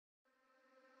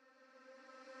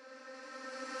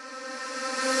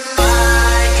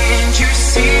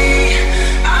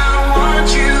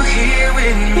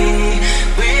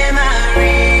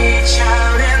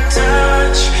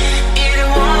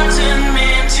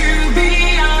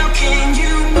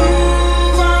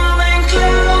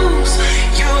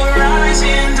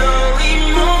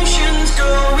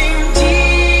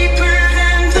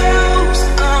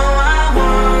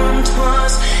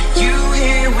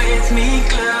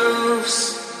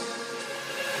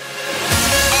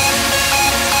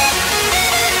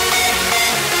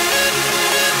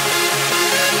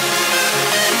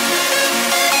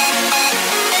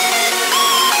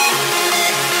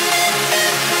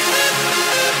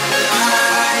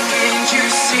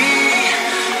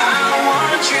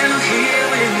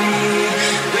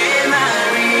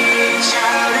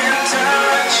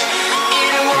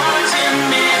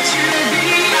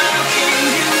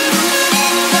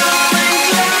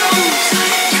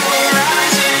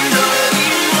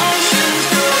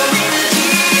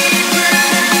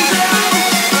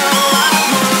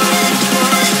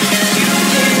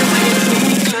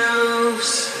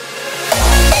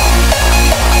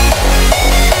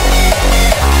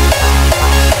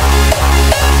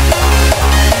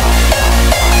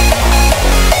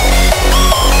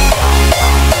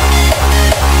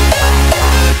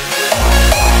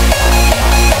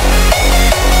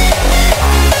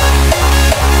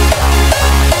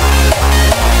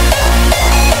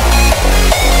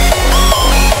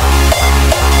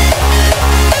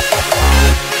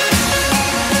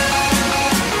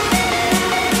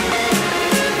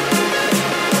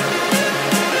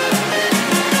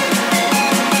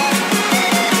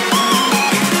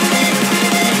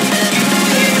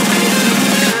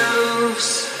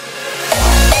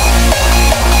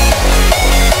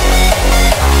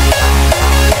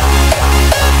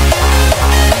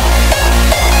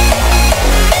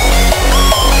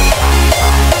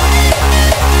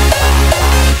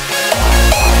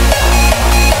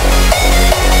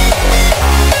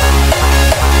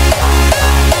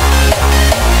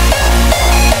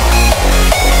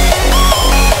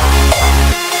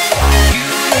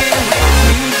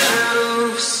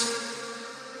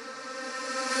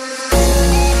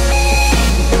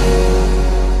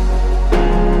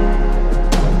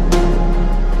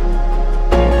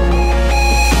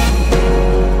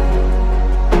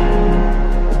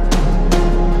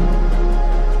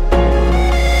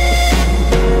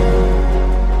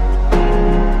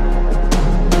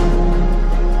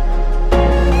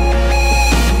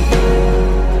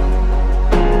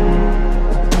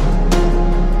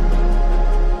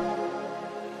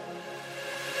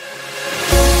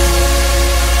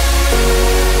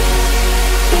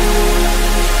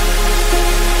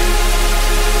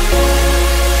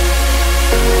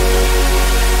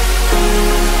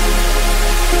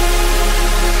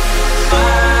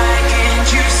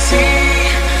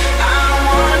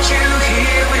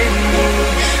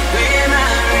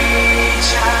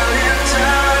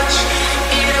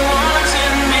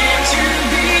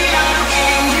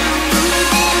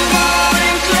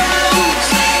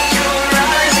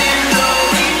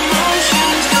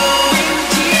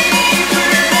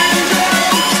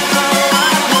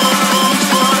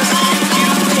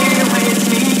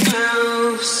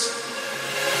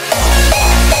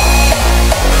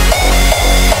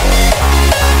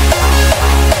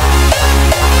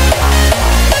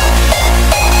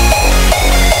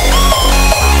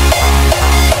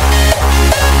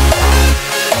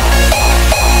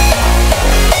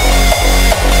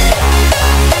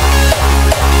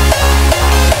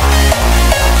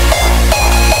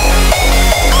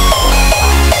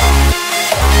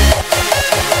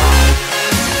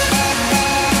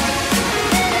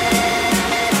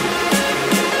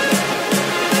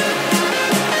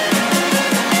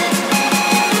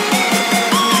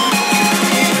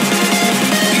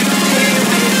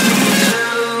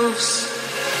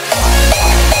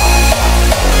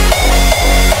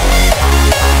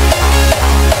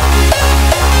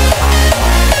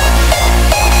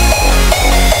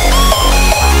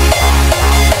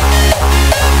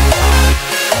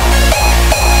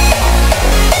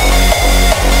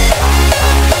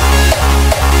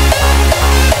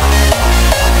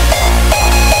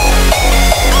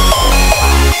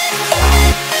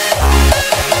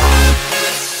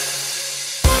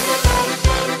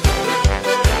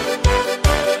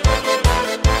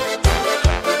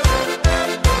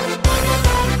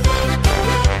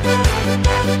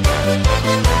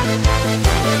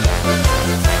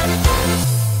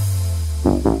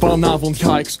Vanavond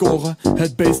ga ik scoren,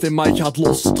 het beest in mij gaat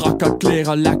los. Strakke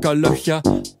kleren, lekker luchtje,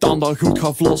 tanden goed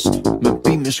gevlost. Mijn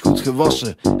piem is goed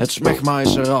gewassen, het smegma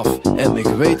is eraf. En ik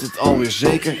weet het alweer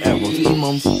zeker, er wordt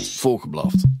iemand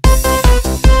volgeblaft.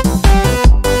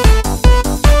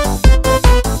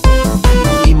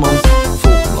 Iemand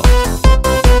volgeblaft.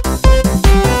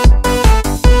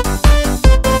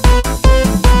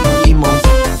 Iemand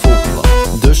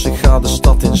volgeblaft. Dus ik ga de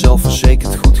stad in,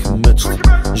 zelfverzekerd goed gemutst.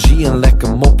 Zie een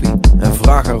lekker moppie en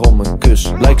vraag haar om een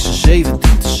kus. Blijkt ze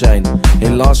 17 te zijn,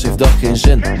 helaas heeft dat geen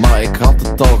zin. Maar ik had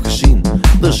het al gezien,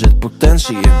 er zit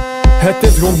potentie in. Het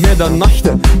is rond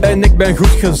middernachten en ik ben goed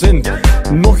gezind.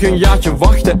 Nog een jaartje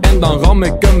wachten en dan ram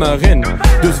ik hem erin.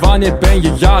 Dus wanneer ben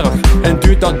je jarig en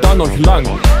duurt dat dan nog lang?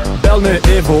 Bel me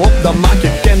even op, dan maak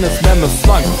je kennis met mijn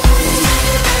slang.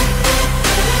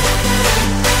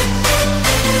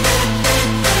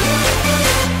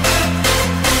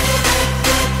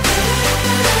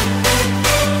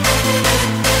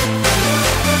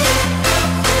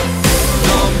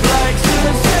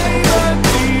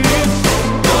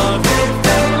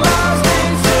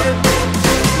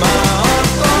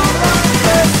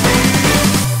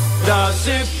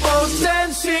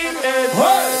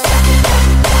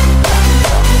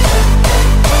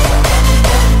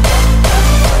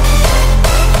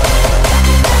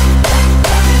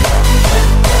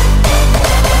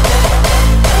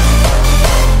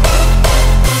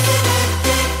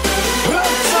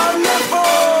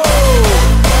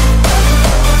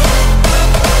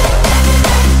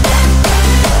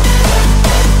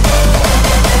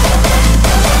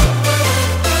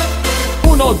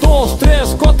 Dos,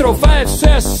 tres, quattro, 5,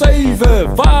 6,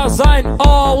 7. Waar zijn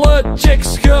alle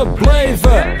chicks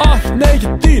gebleven? 8,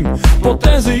 9, 10,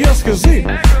 potentie is gezien.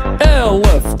 11,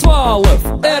 12,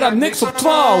 er heb niks op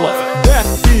 12.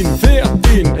 13,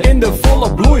 14, in de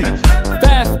volle bloei.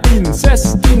 15,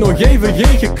 16, nog even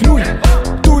geen geknoei.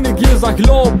 Toen ik je zag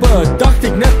lopen, dacht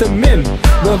ik net te min.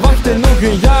 We wachten nog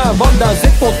een jaar, want daar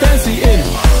zit potentie in.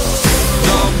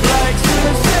 Dan blijkt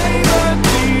ze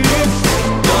 17,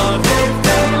 dat heeft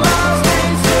helaas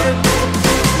geen zin.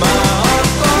 Maar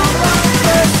als dan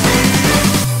laat zien,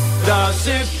 daar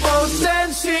zit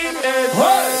potentie in.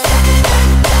 Hey!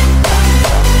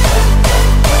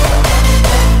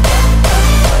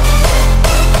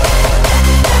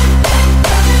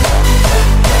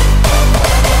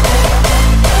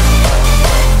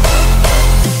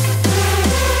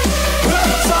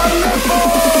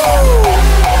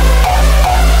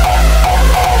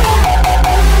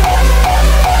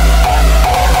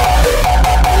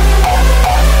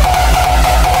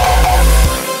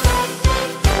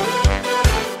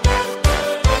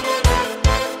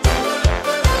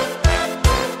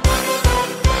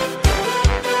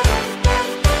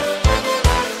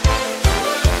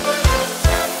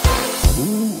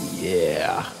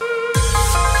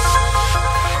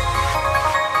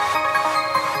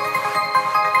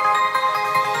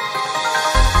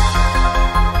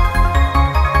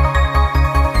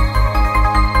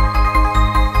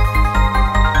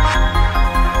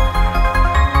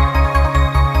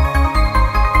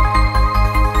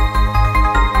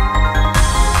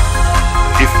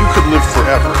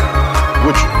 Forever,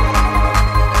 would you?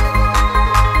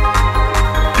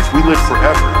 If we live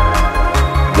forever,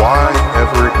 why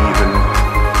ever even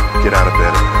get out of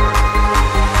bed?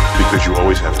 Because you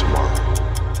always have tomorrow.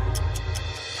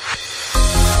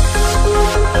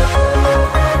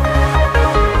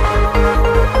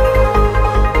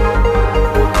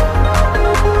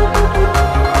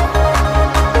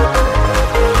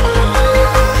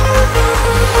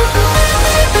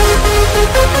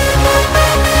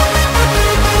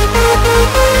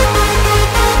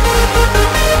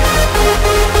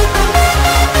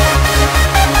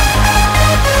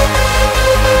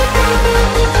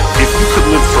 If you could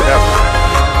live forever,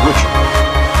 would you?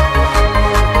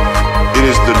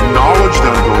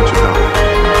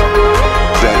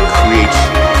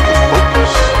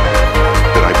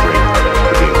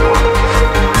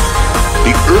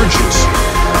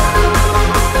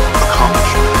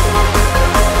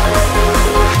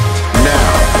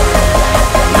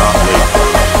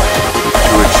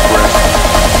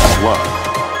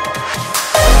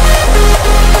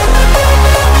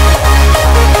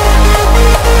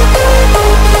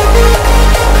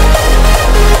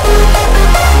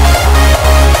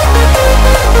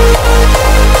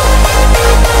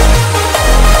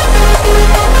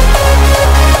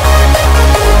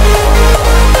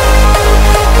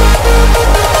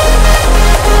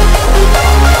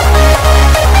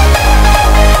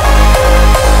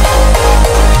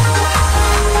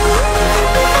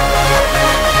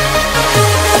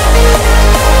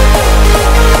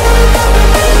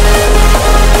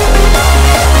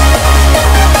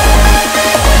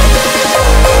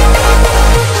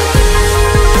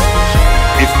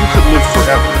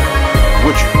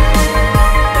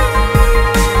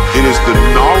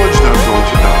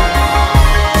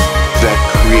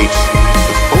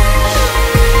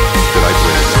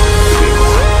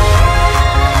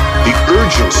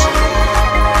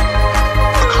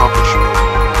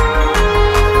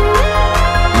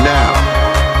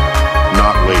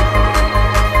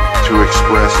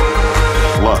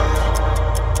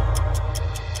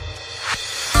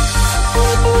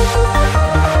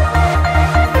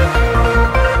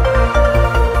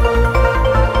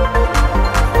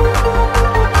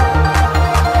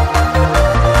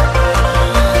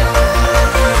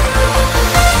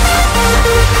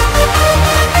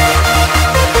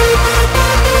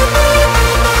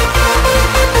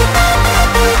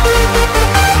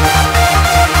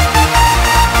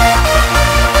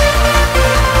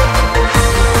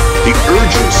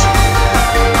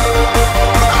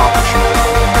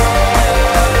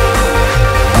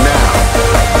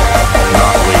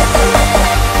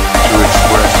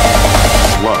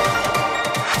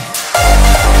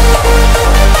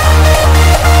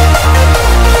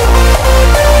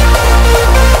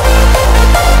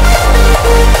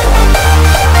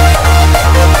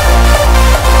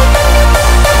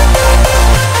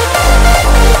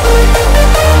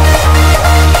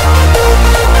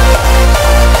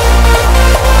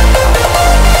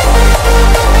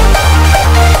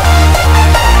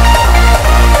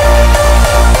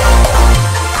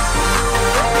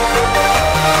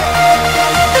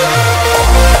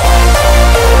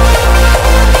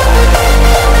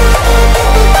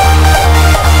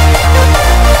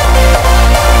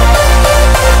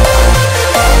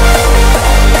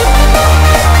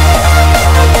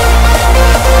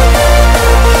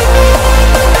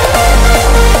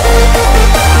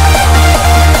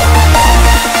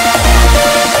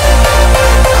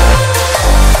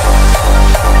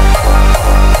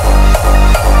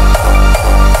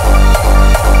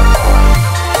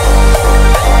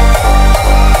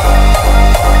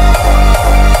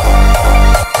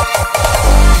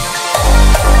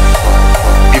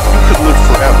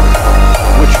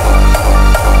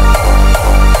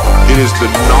 It is the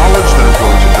knowledge that I'm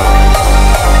going to die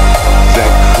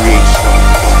that creates the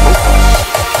focus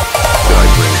that I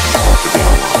bring to being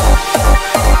alive.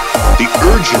 The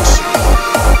urgency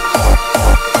of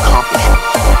accomplishment.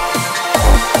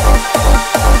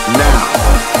 Now,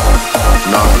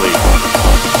 not later,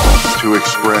 to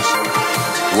express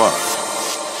love.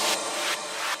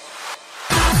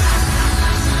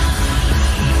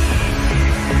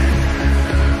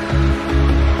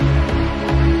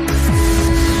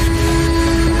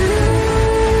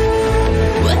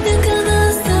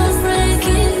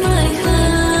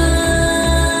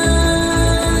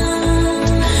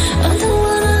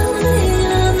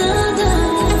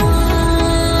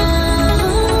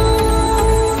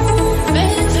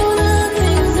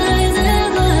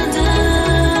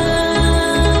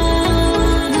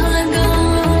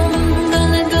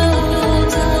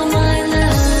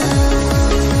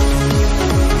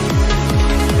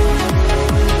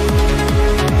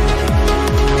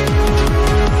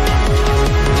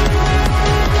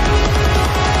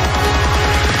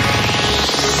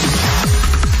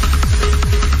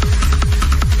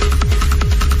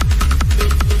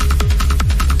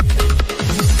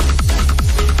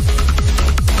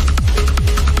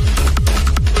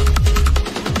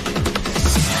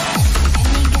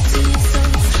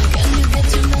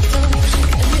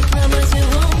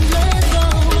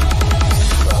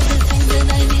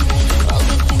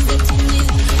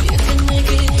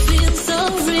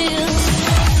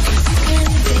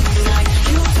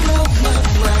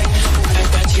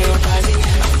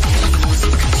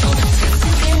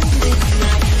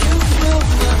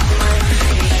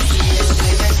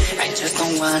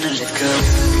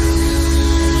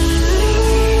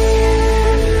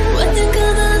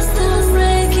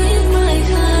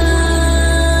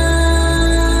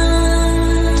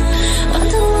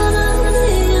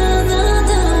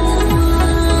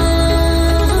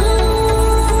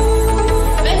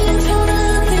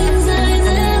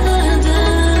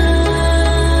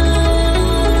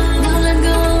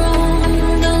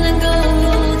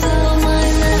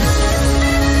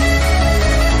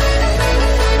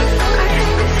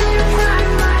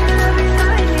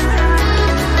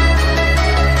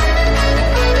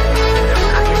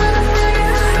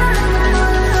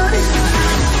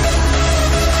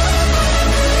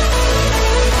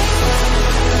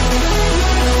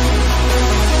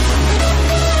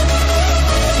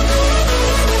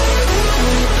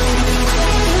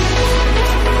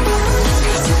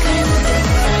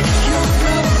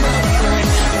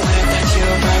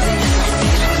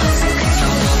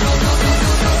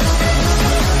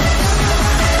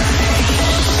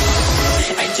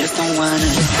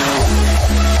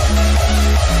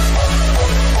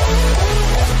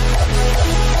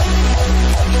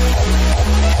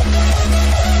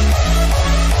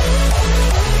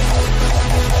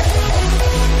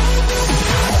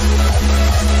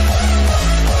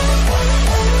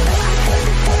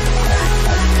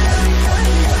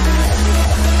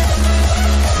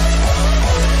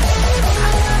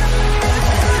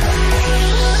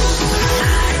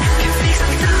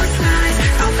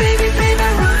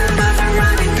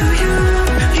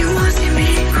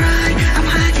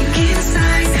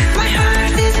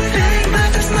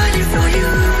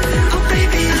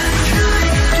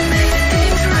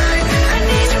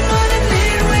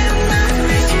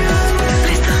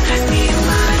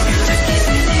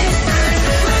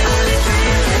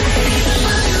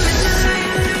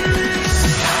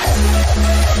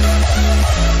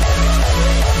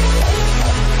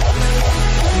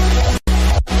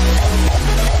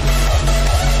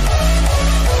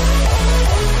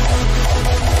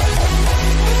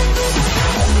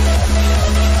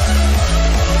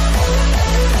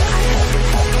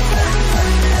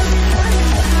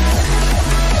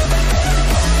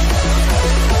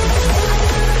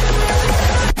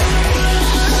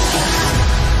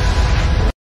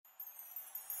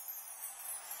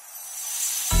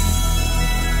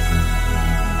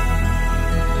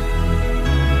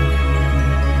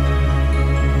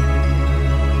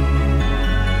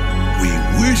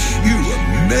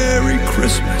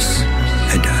 Christmas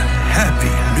and a Happy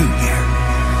New Year.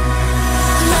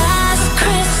 Last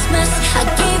Christmas I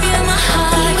gave you my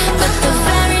heart, but the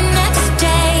very next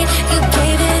day you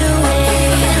gave it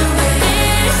away.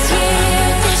 This year,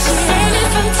 to save it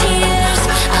from tears,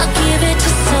 I'll give it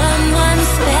to someone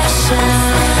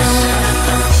special.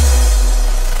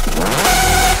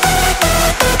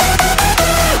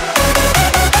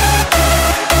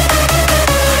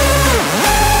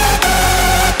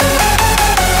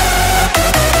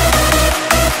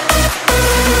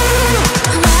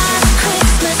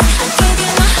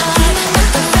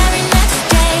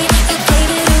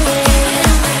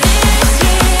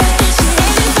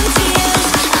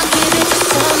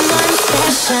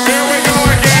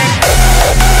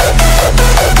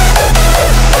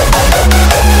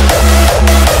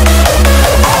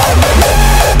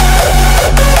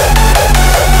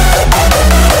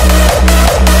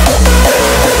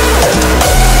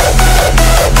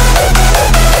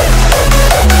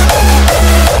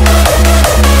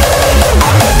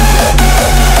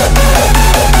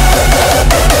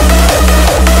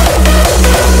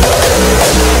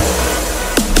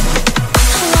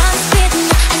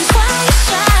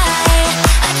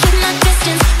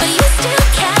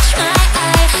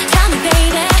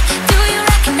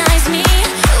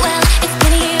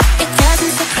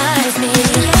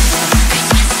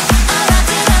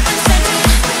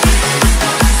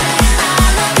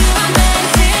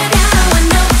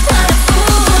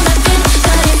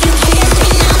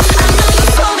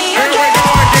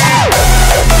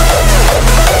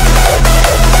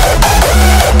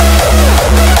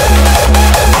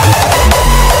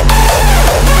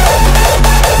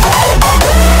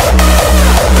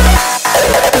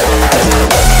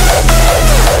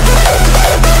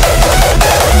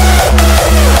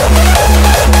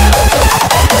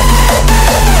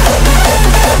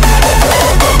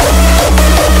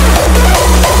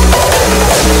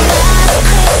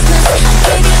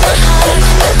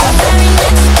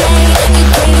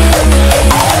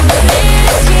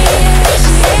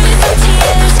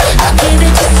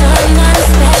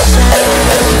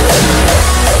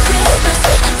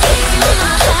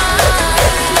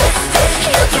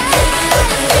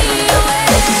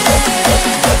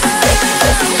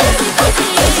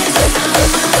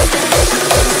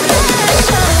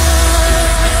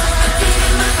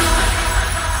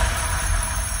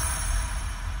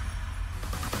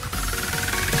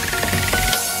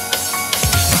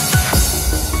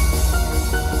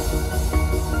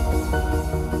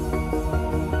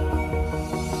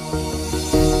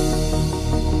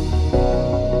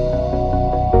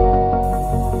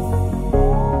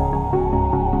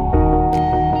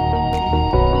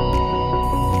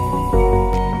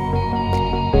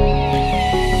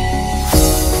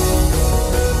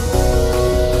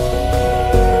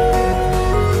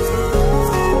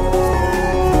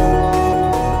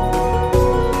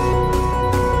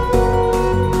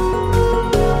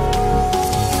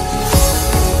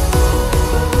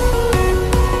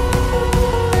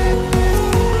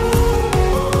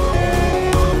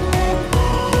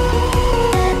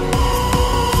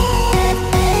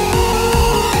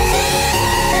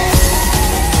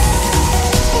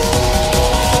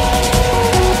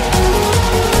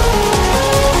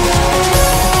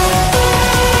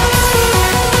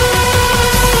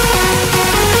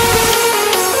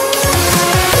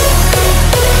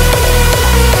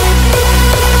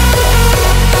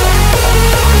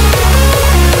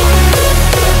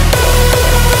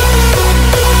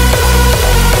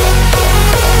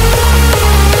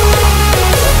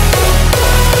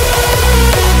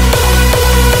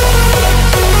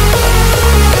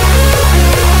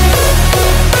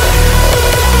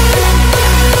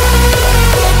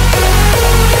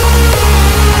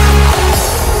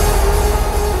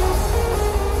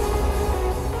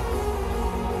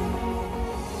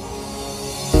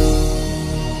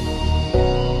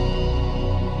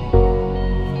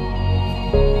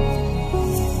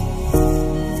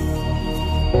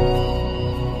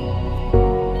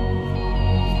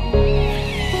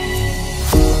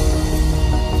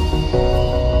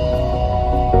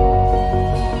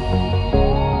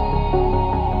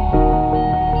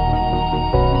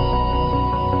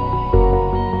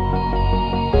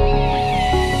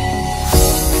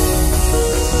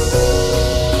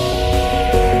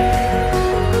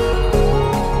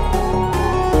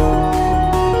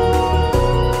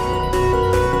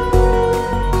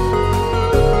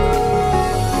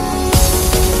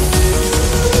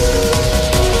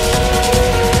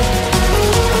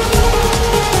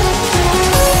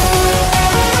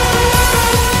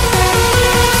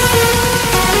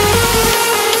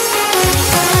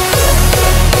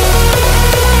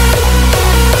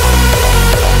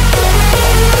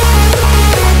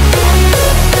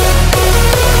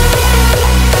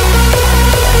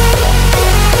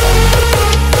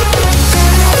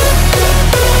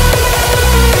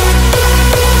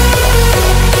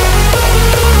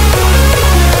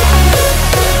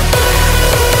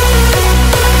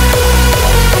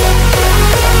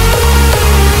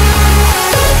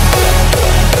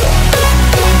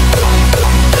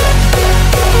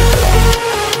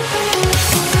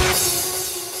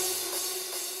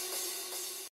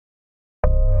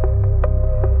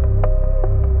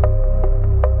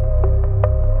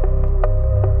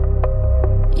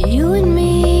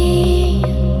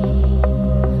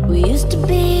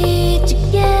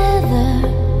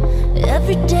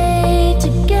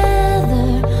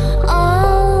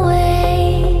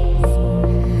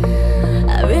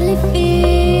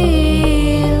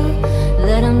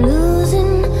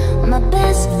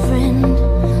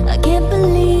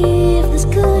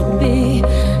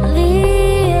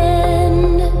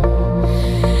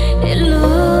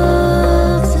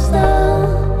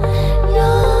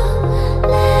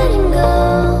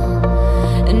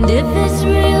 if it's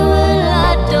real, well,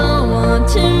 I don't want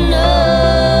to know.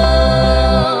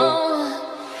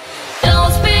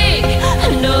 Don't speak, I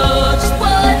know just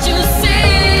what you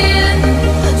see,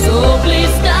 so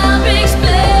please stop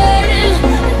explaining.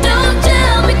 Don't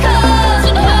tell me 'cause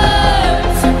it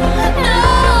hurts. No,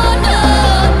 no,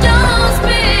 don't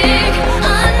speak.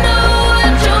 I know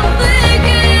what you're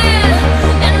thinking,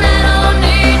 and I don't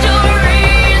need your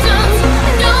reasons.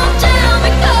 Don't tell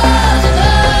me 'cause it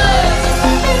hurts.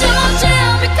 Don't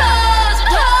tell me 'cause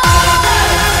it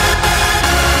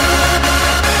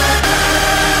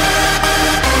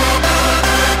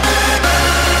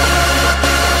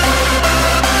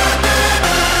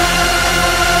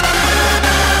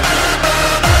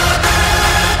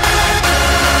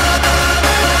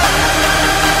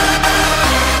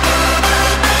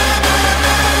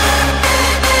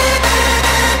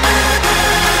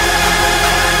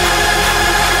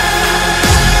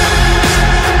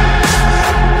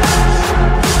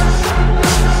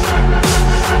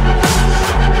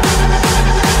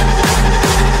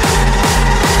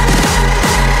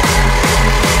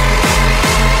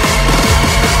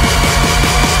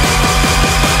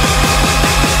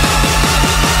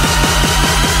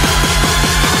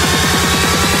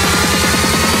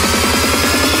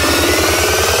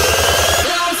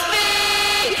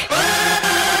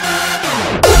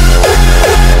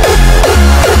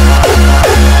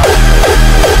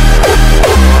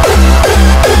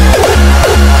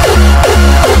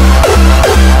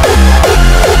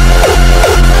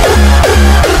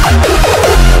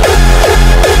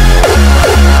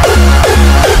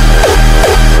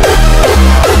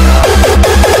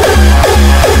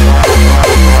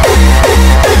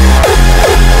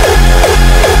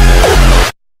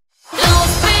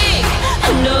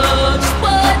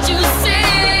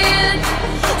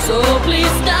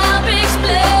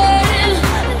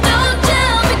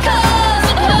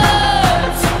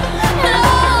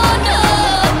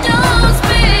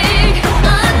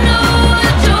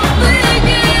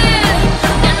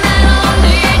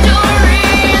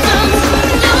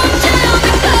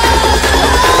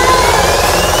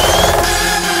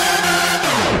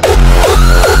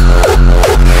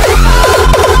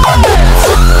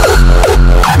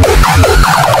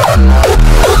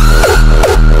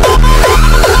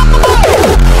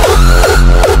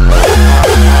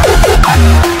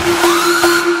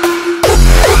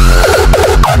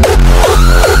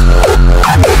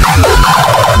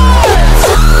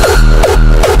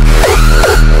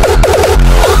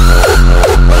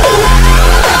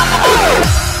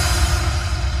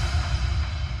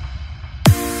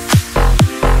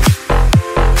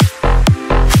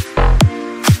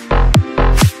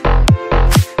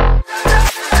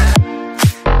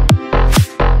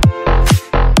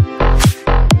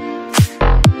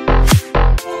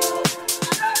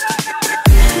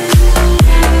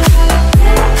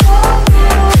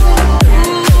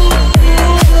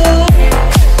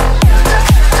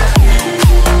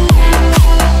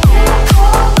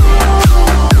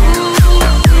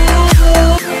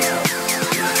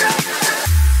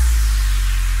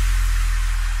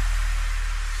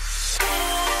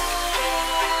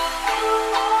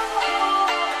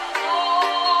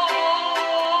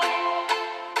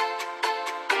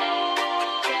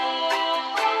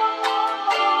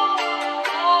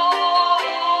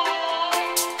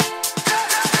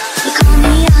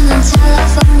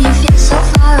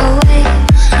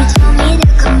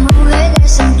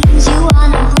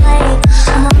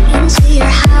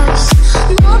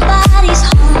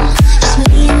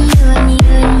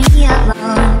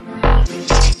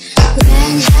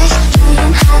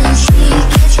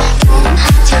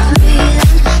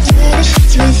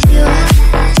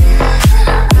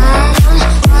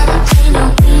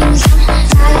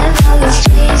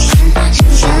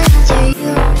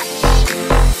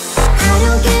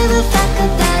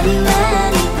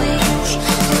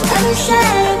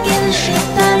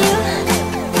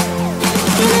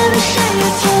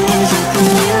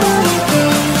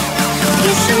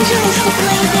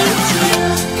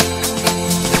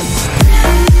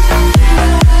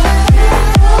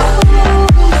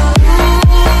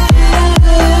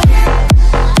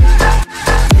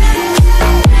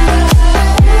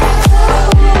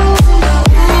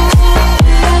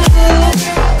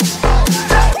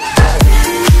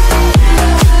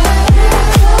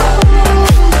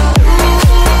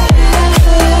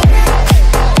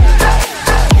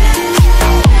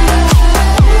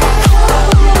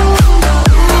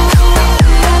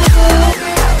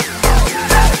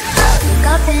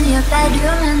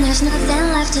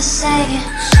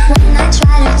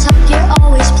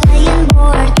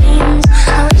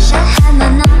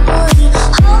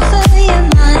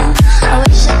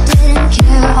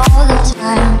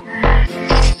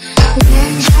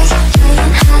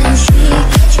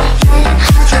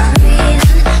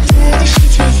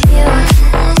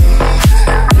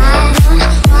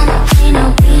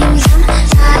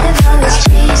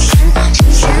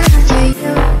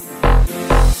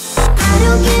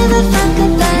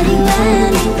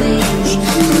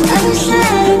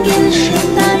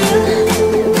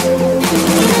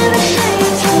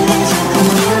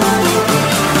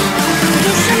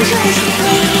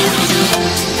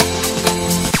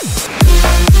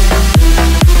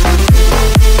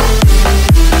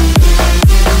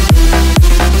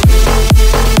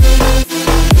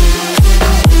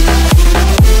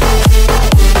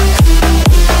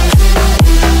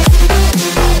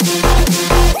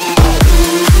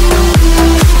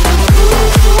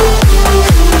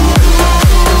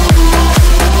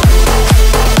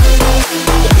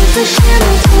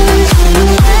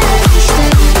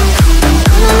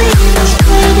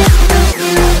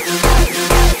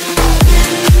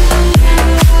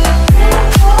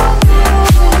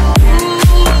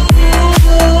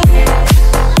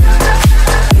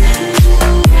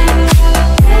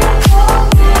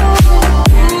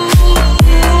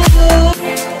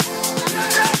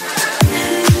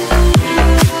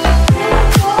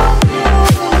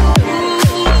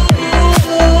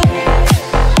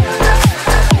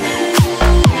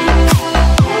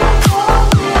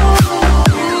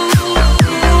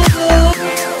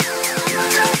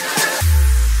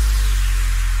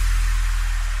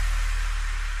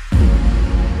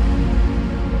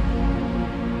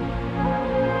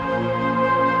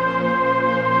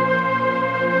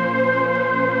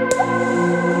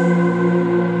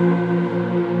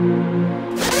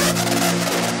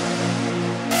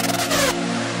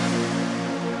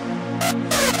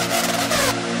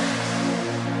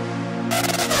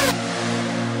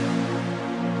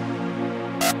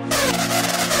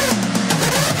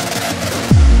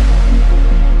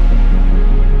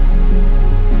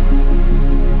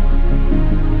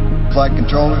Flight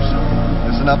controllers,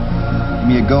 listen up. Give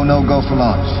me a go, no go for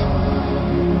launch.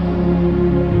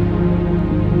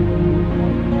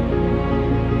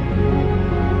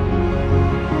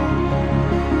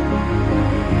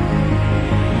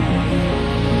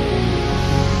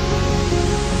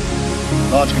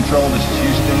 Launch control, this is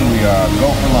Houston. We are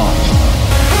go for launch.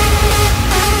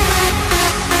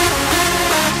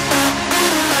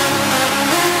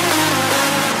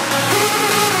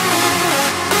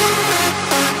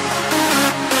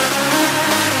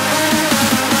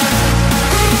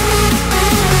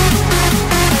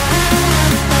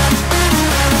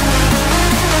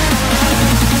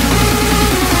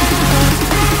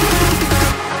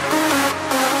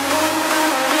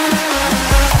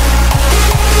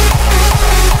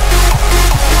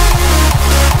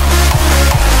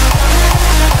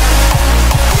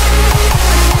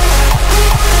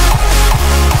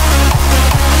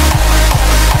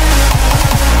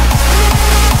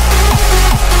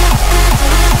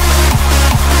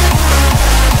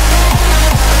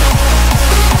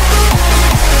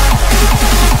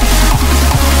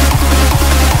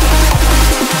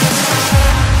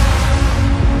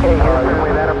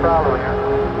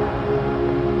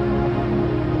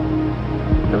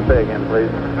 Say again,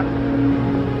 please.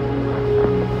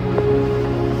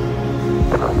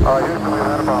 Houston, we've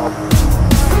had a problem.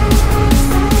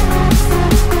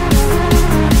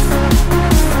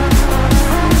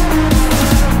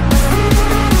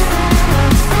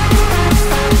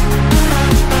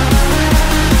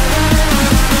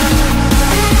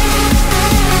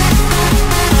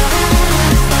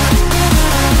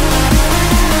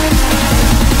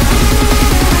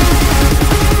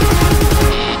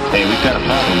 Hey, we've got a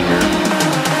problem here.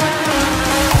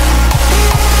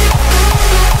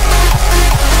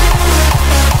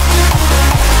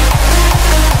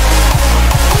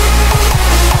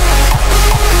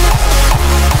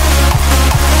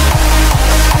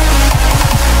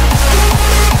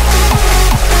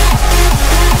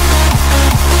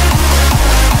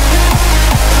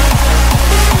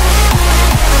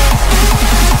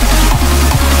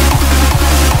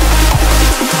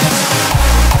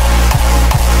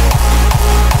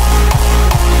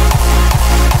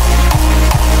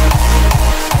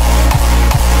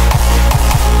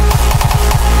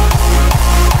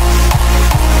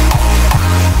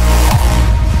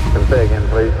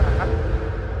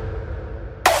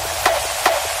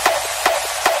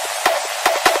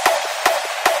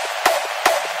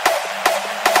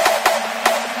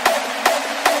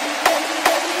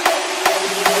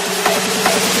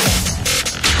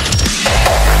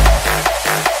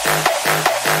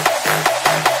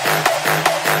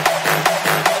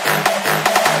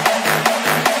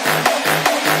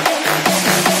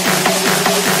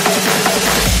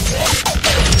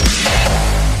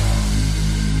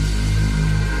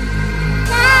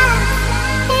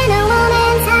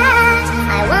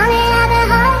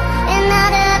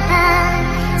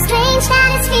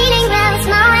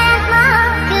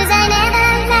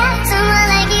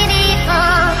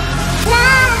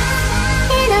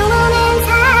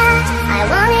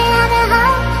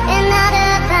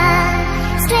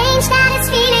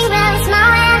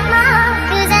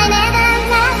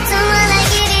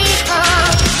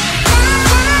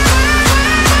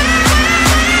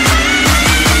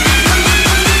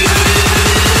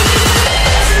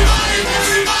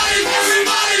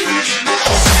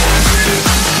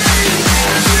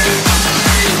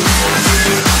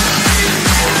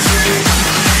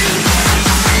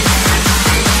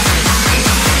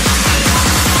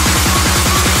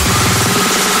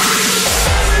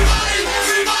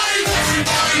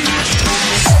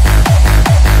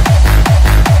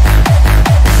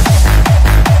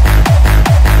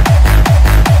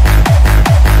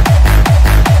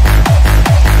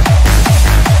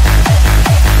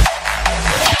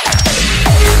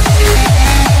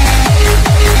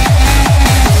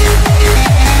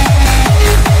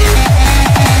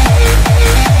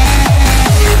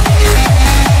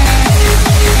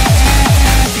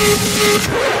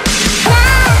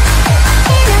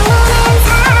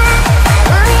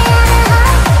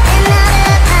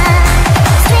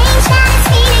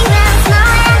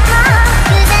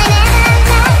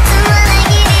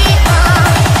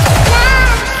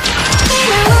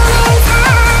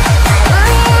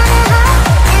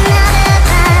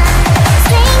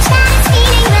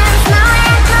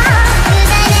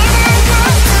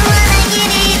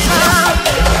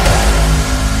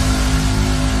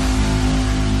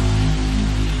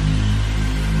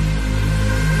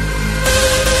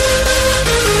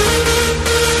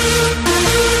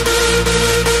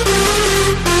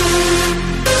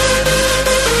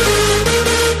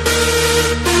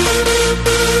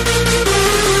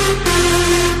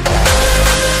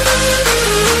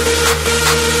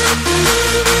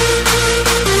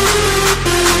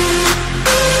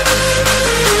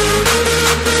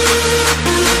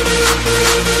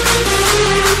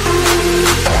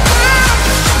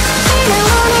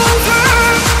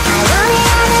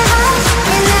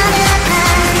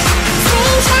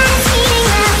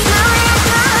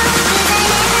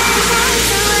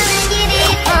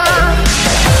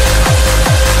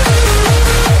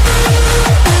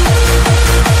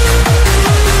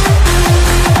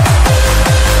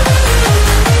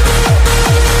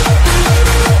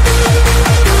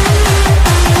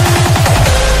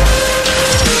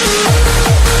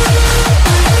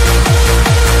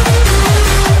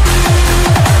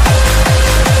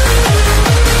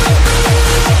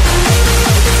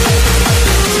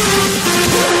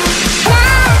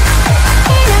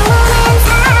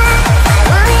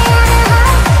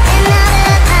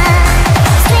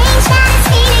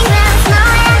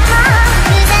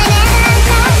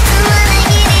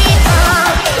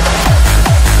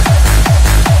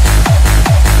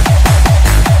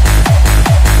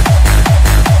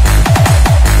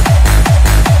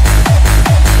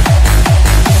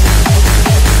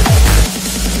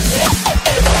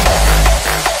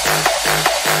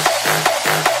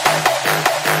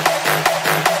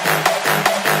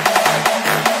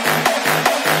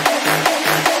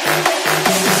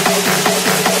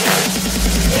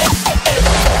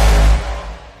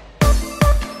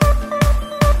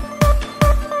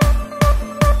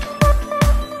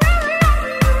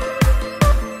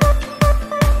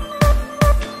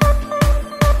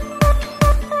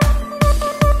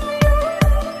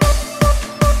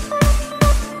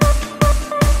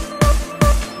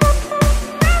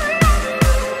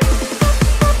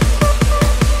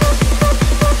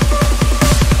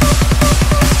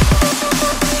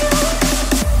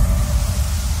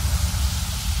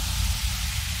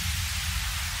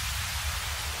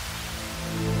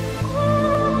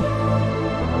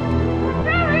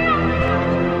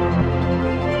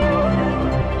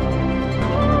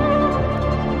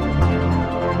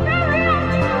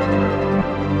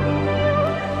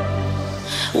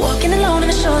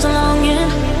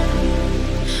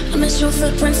 miss your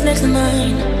footprints next to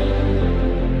mine.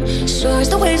 Sure as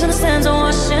the waves and the sands are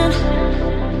washing,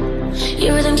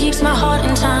 your rhythm keeps my heart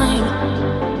in time.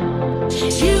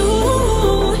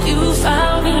 You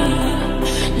found me,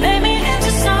 made me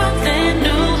into something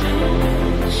new.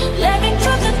 Let me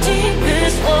through the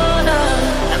deepest water.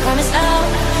 I promise I'll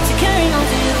to carry on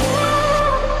for you.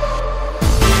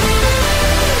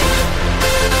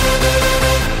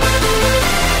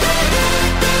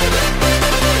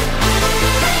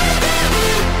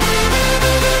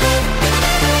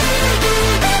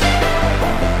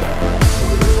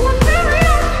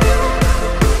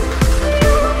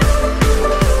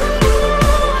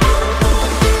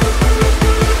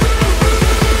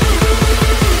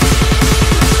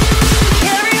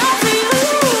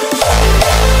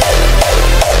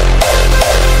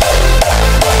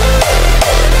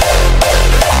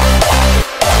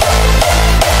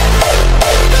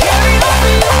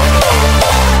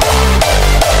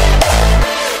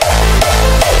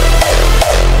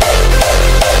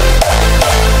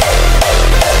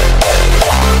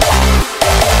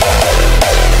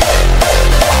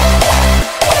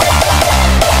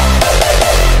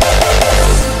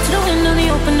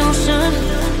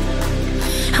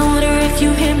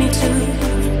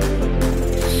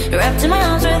 Wrapped in my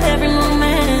arms with every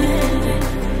moment,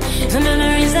 the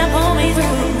memories that pull me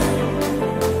through.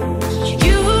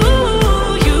 You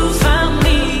found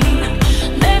me,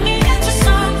 made me into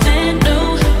something new.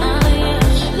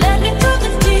 Led me through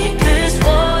the deepest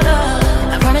water.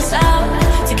 I promise I'll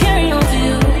to carry on for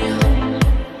you.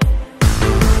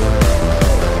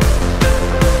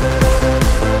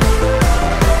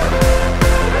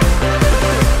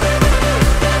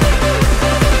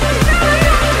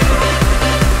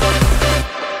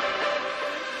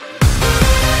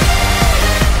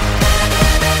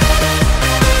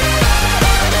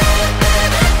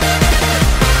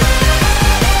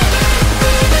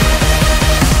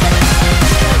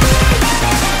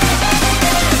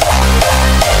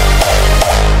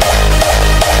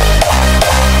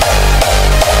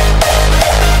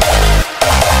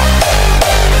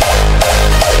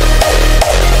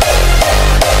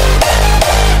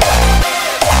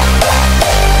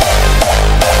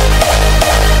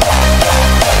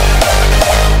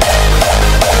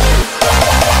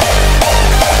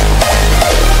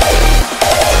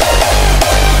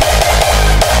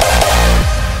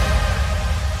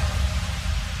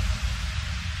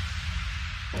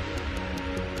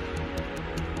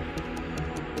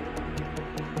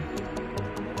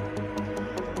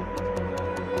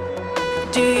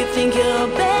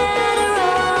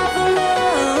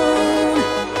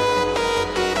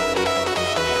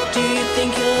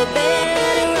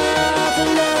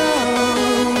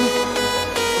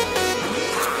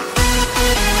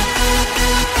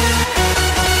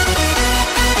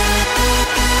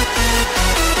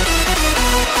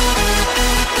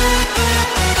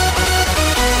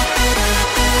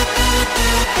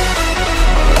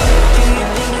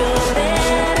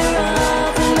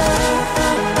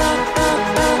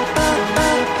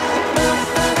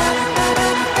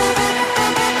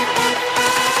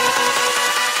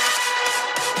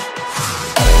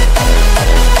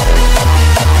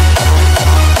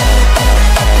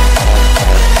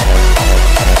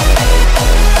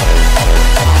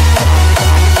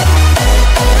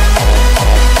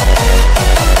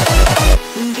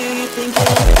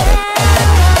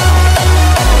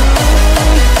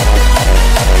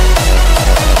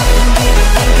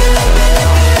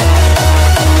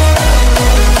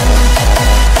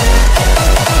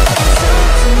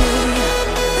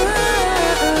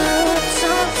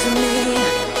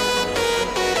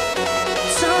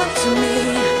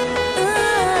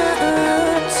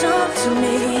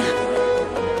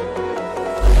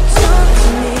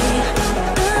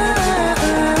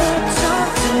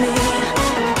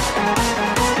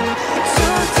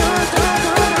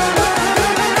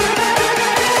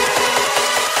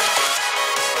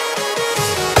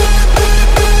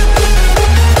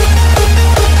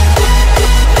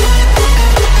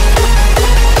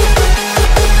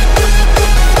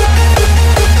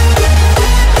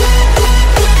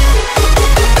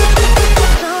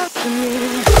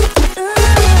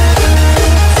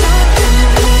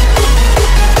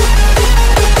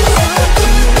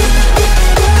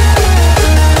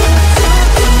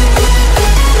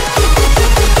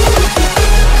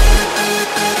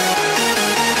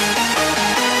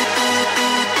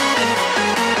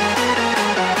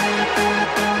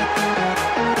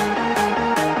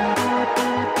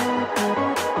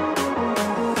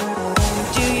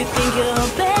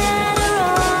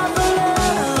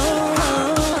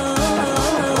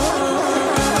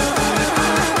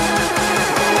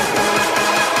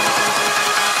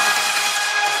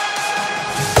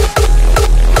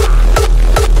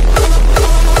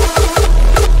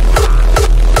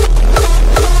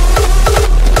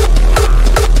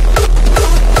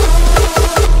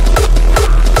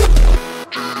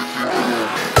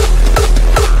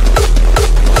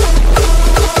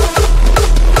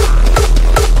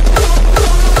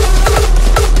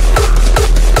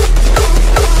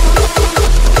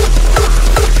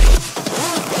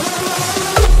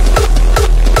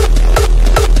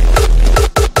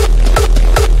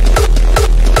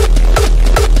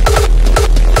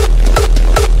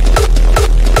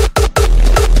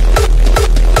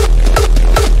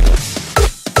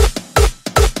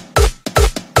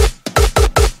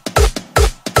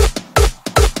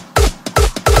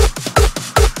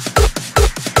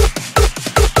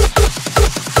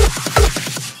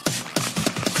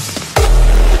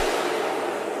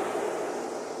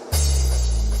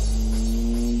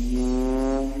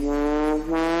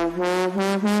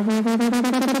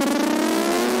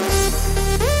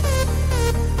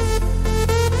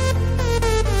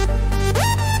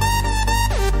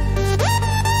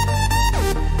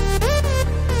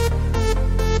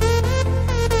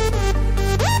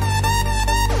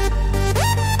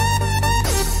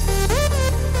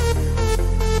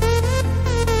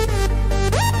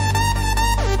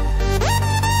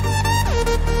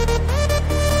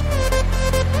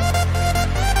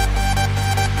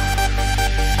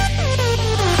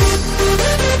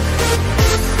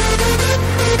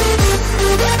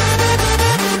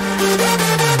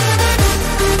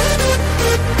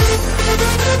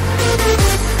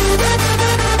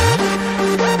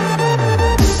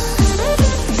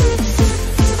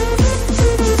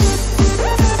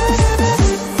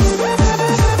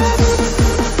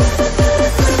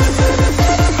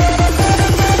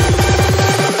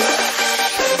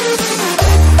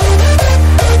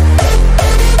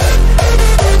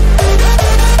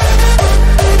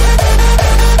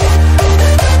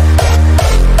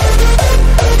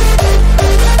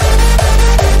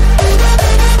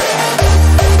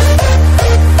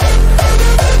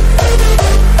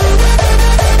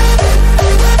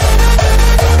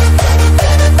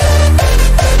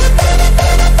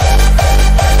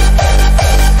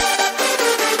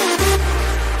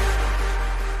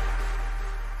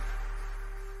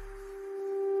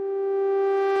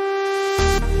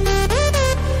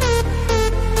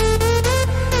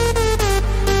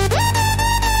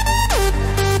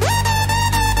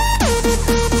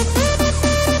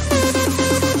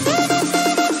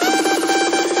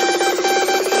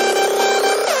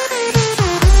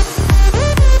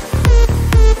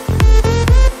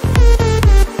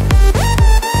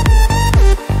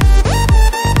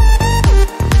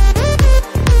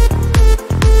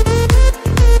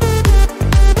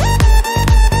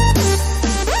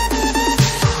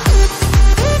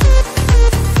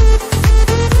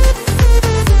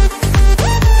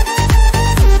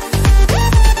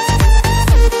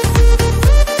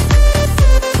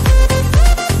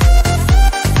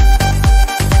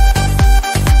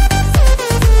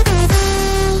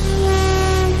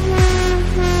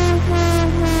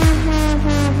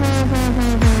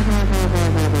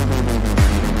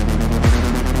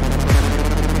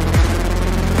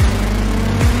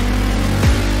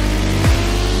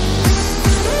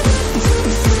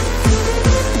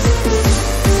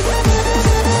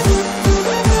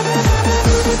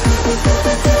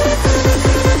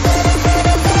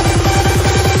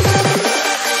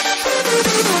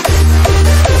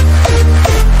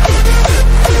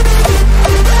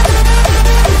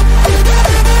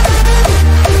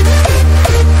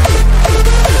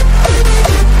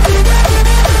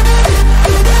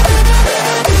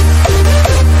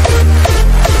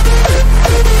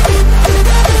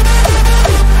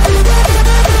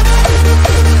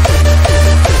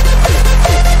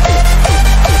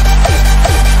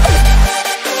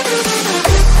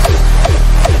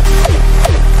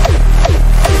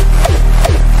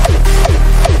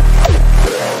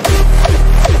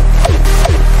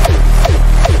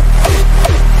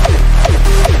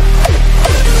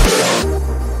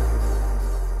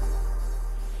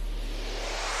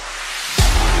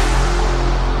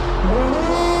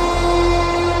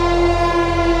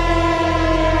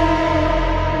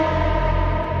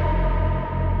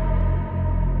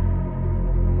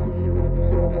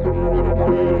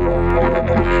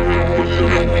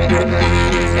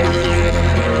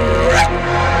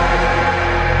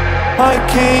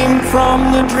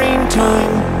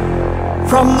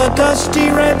 From the dusty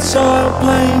red soil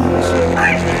plains,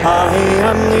 I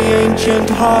am the ancient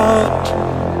heart,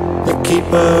 the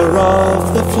keeper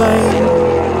of the flame.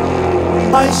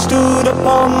 I stood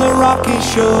upon the rocky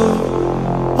shore,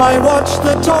 I watched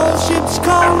the tall ships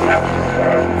come.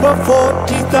 For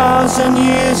 40,000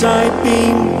 years I'd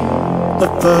been the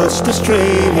first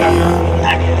Australian.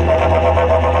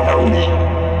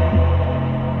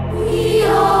 We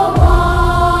are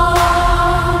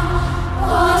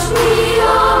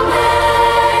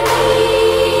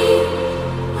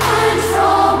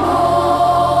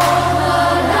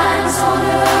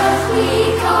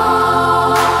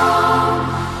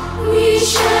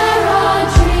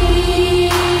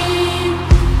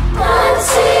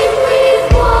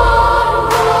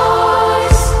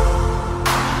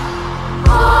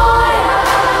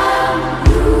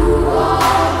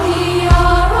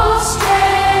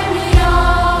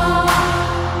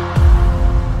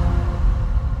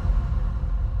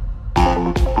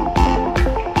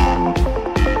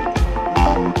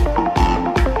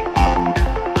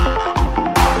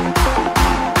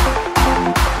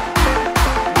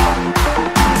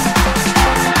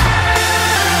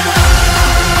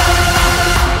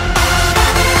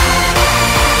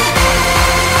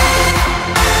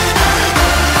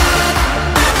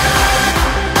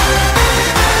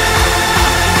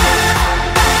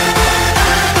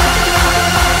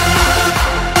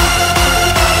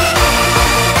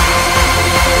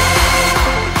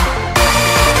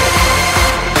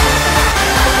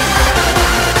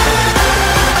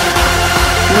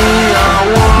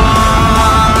one,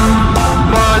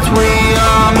 but we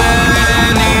are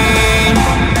many,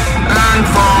 and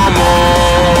from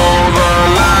all the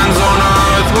lands on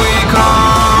earth we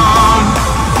come.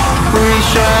 We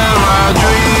share our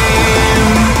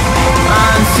dream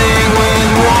and sing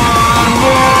with one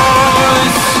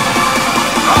voice.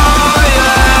 I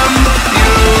am,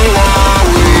 you are,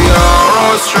 we are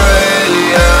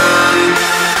Australia.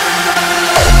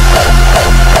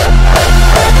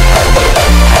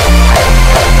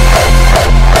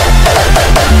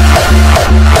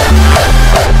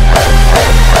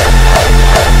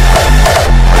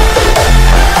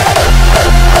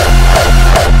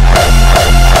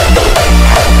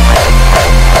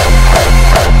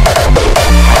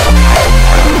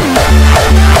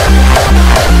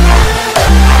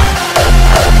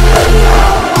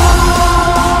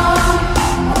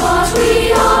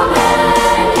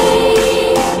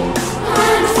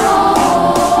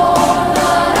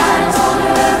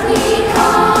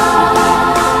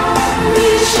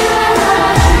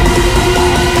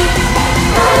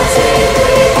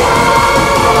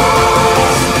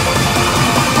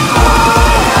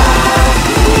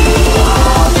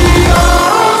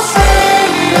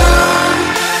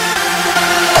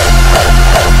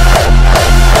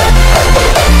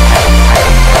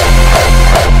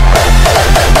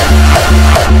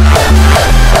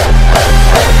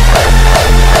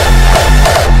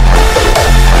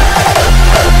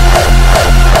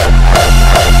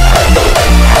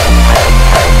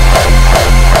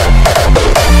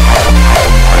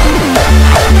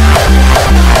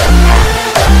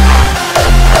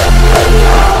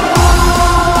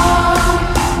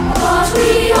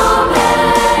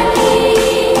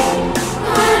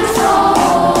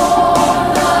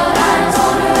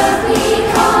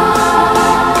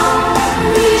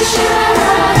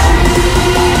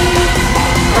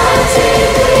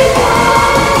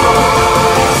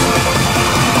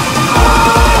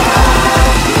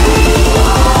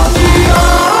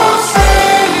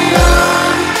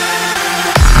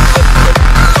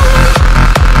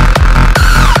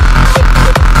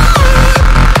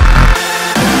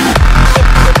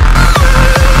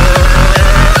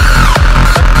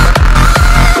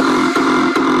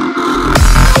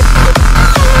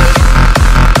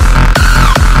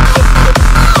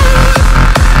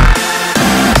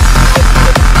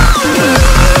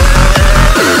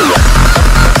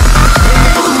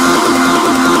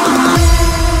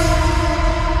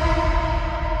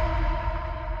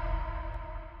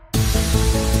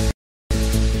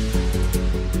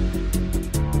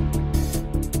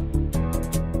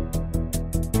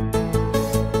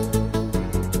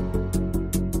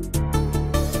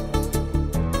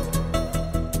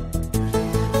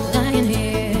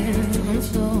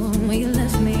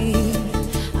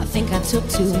 took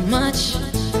too much.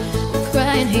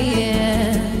 Crying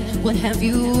here, what have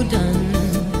you done?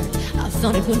 I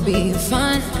thought it would be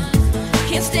fun.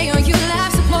 Can't stay on your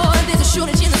life support, there's a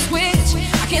shortage in the switch.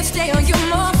 I can't stay on your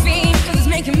morphine, cause it's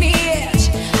making me itch.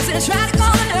 I said I tried to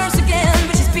call the nurse again,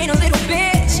 but she's being a little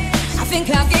bitch. I think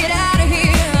I'll get out of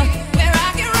here, where I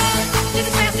can run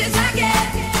just as fast as I get,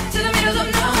 to the middle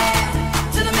of nowhere.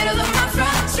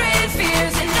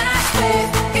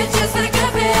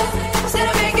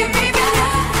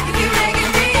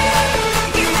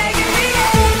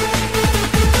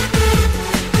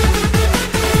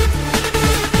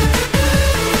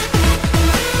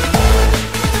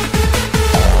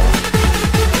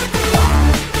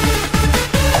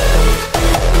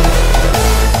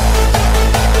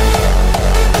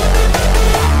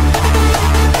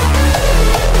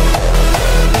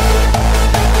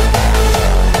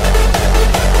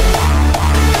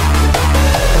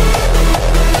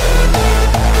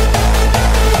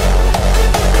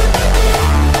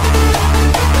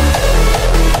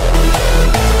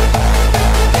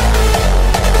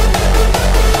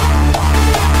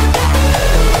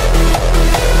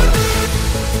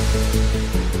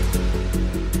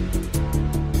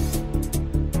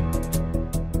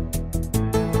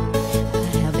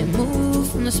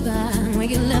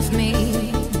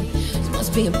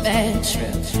 bad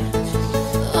trip.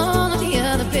 All of the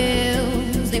other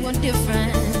pills, they were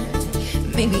different.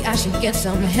 Maybe I should get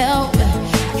some help.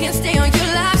 I can't stay on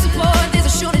your life support, there's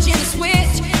a shortage in the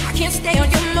switch. I can't stay on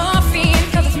your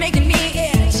morphine, cause it's making me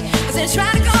itch. I said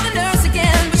try to call the nurse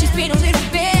again, but she's being a little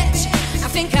bitch. I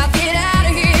think I'll get out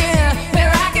of here, where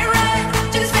I can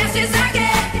run just as fast as I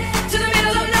can, to the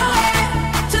middle of nowhere,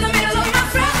 to the middle of my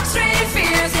frustrated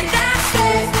fears. And I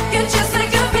say, you're just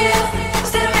like a pill,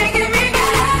 instead of making me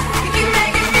better, you keep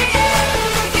making me ill,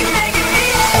 you keep making me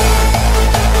ill.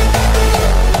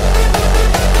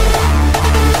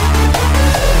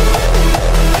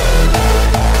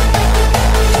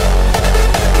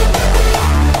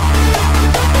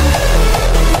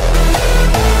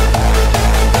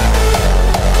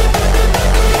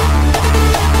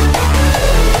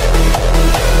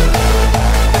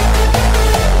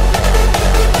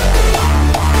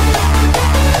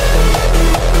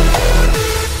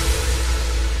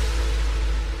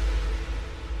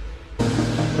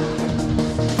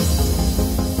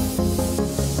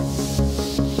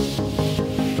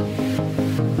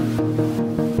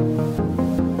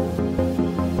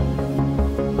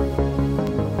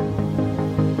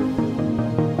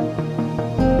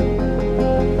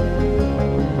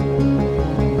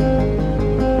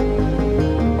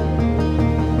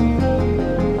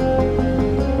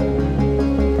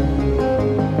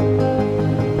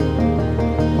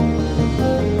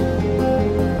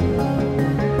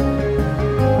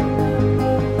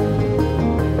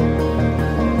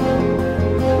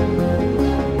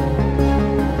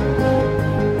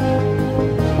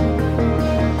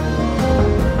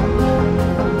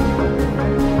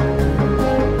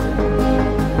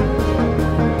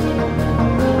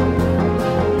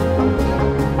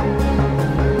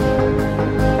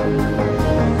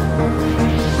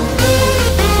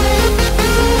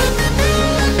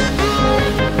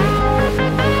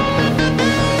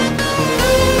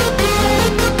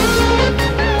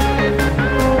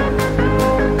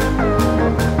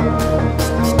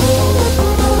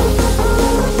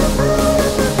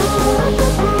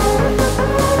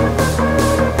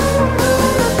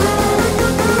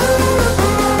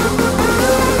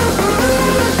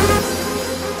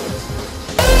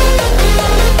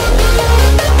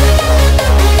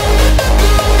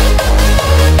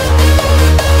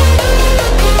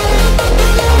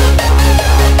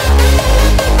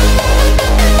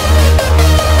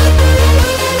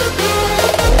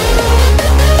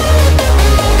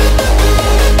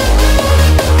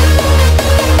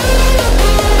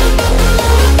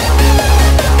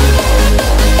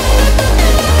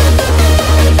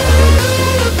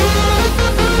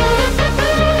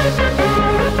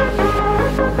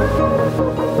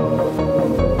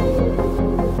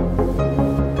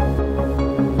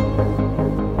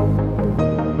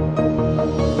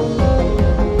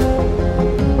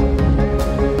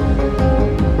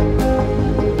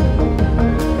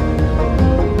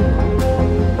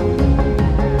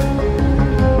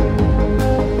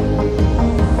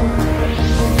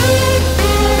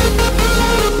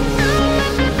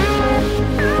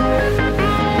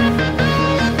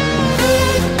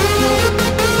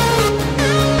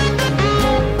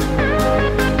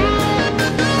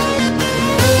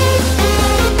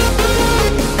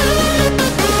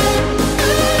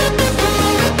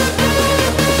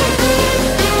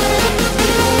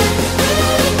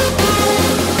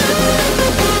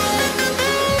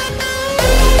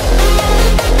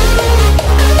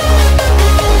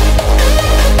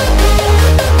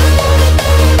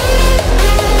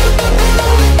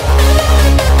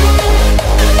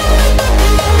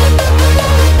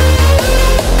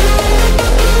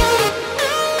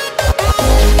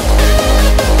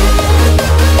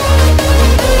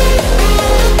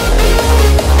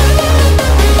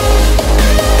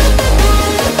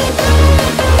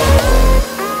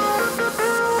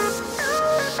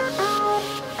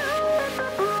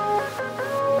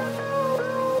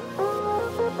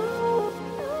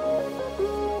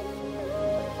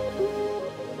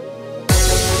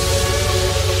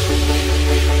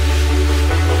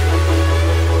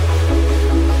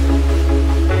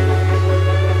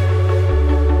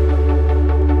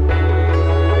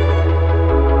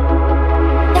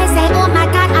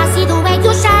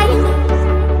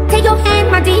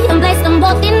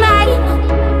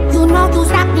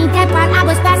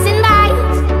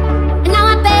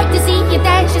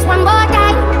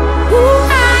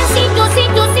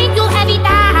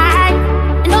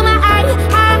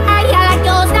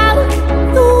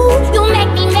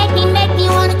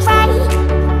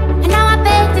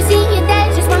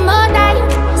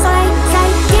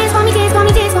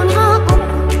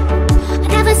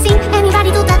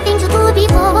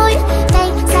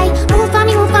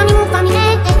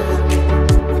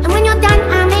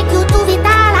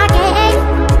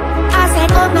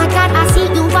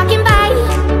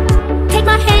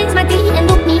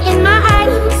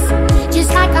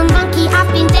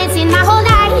 my whole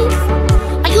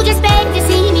life. Are you just begging to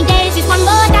see me dance just one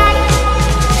more time?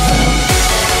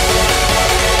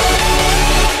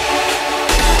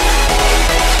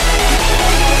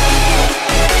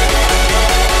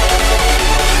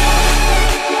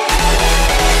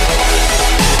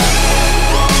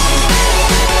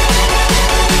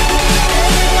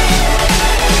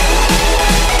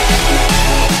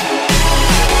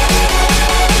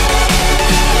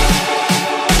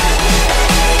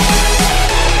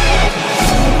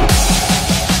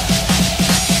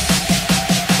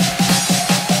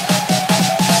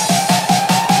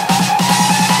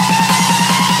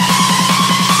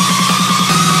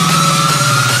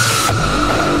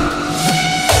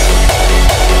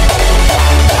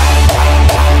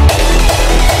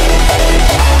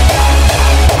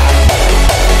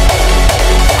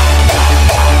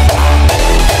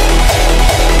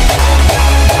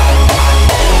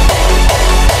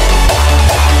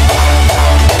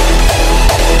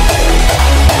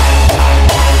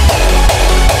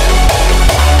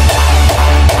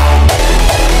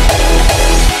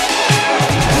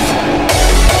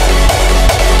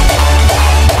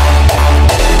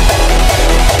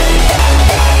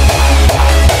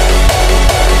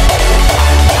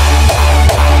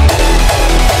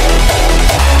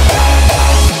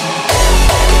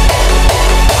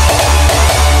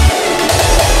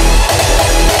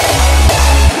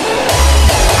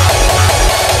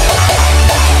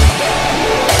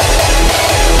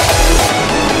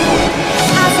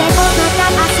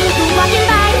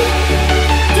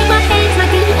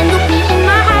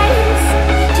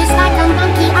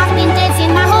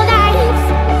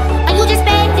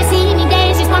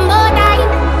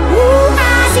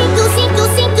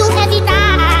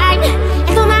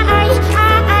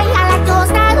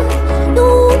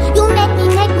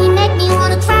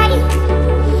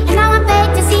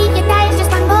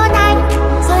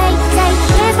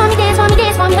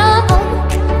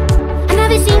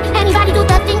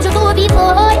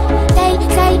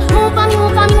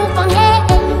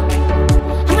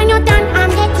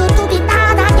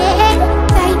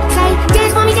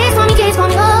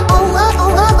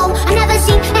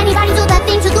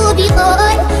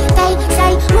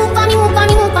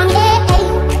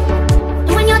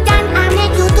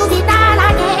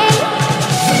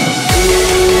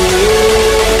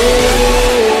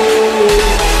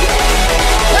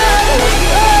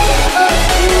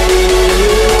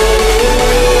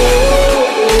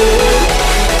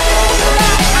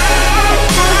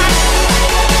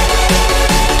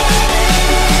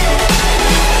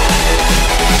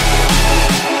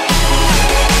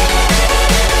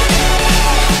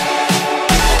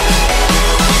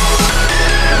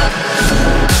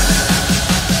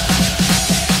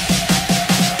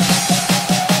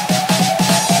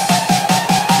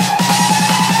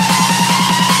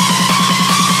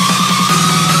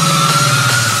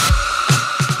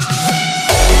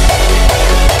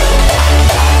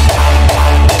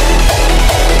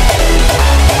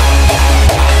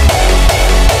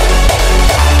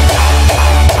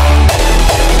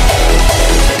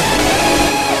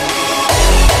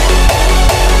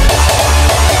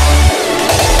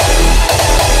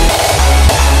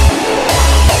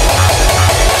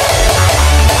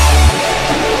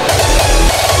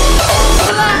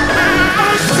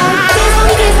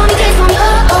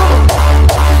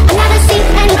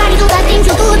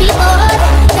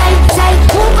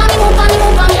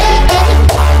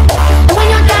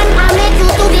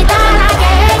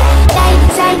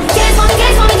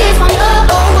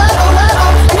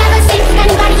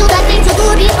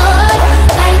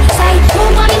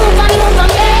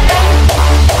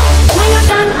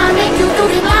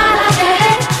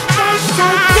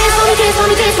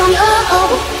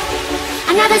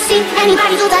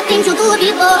 Anybody do that thing you do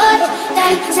before?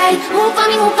 They say, move for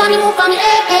me, move for me, move for me,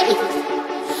 eh,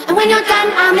 eh. And when you're done,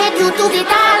 I'll make you do it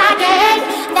all again.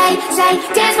 They say,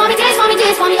 dance for me, dance for me,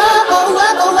 dance for me, oh, oh, oh,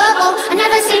 oh, oh, oh. I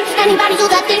never seen anybody do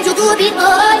that thing you do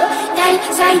before. They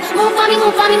say, move for me,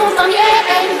 move for me, move for me,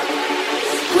 eh, eh.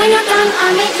 When you're done,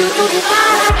 I'll make you do it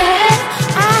all again.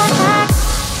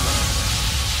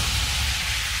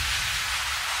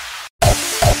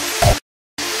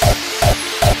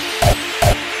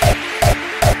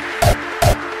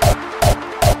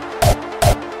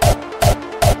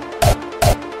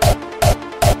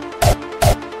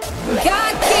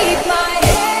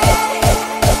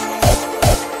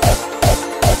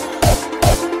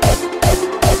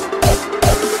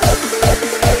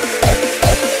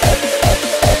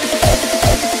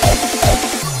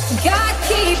 God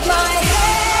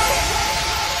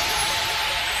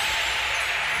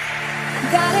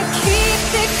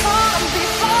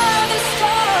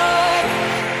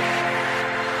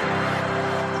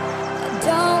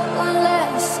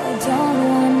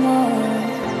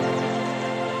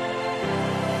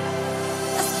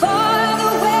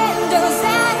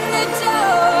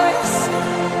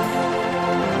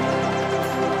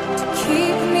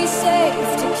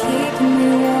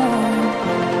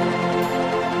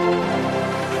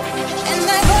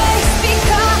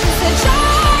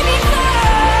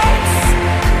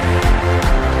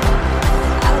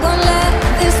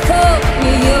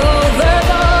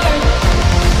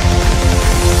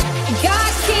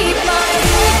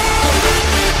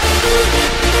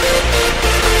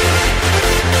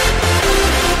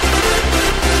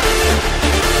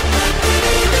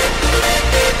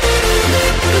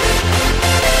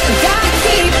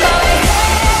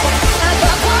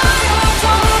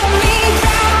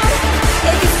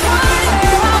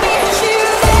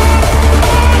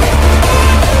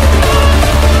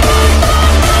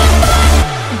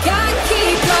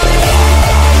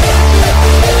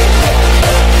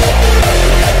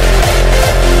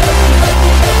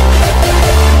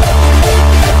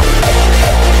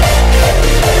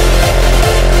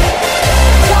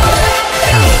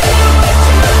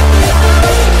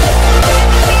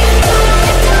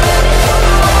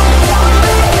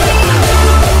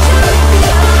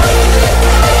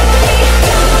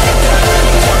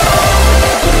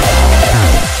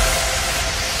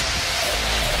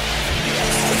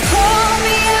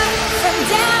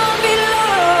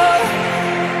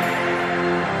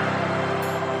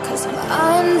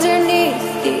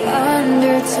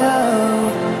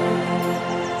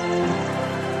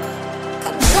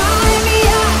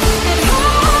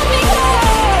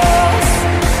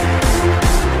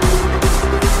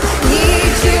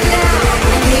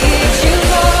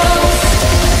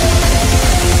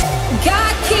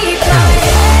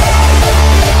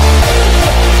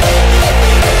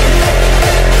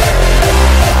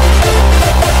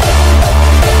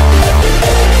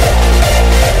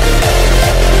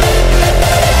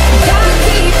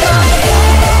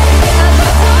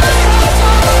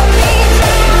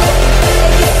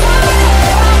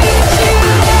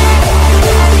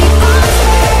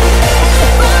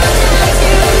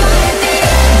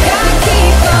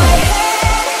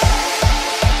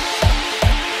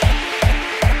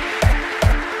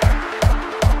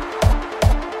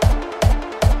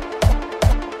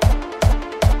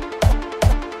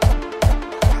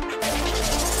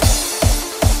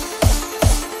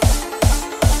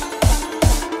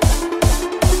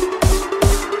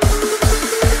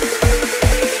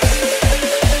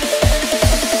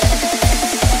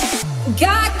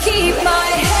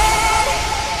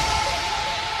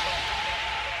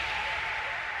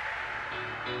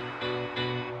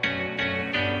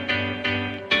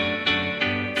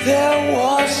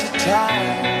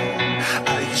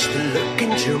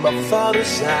my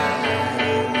father's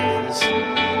eyes.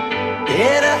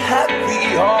 In a happy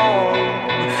home,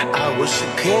 I was a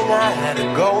king, I had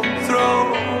a golden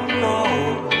throne.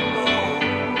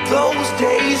 Those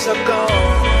days are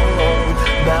gone,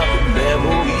 now the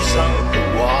memories on the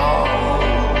wall.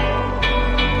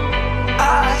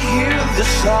 I hear the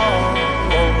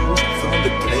songs from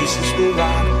the places where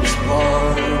I was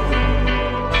born.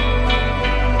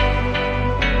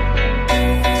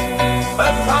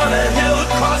 Upon a hill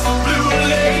across the blue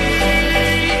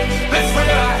lake, that's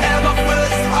where I had my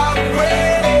first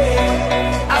heartbreak.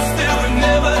 I still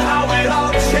remember how it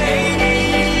all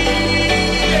changed.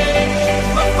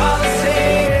 My father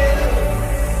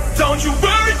said, don't you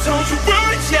worry,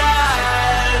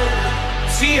 child.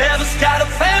 See, heaven's got a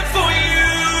plan for you.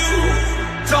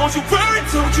 Don't you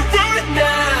worry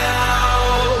now.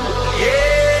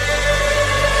 Yeah.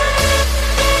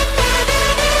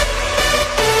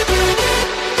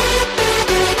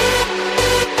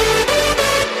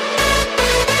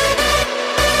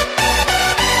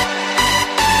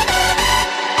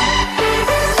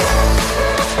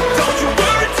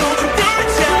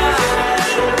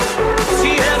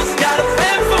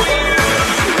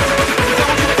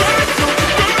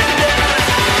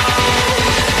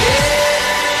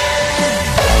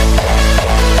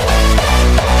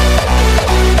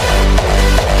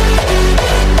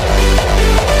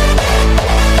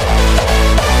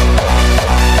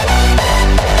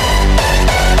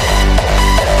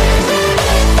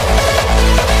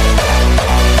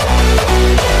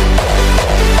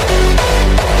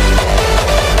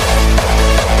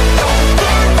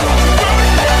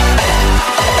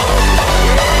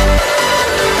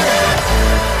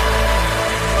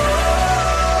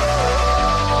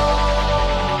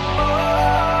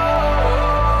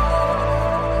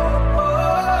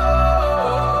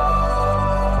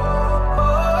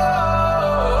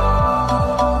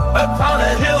 Upon a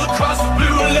hill across the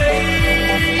blue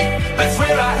lake, that's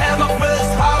where I had my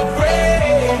first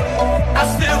heartbreak. I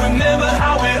still remember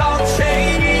how it all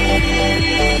changed.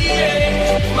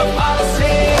 My father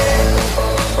said,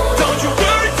 don't you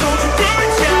worry,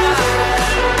 child.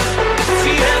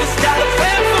 See, heaven's got a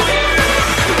plan for you.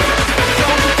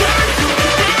 Don't you worry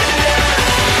now.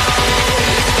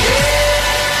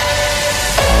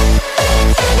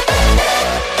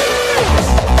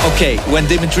 Okay, when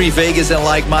Dimitri Vegas and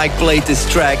Like Mike played this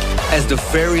track as the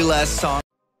very last song.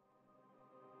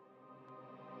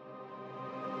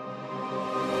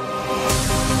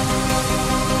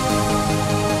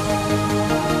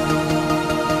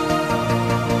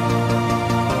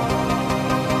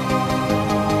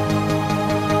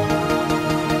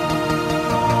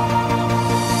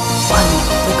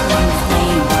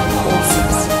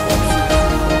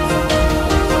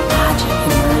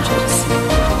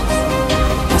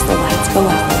 Go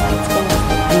out,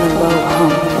 and the low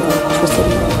hum of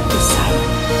electricity is silent.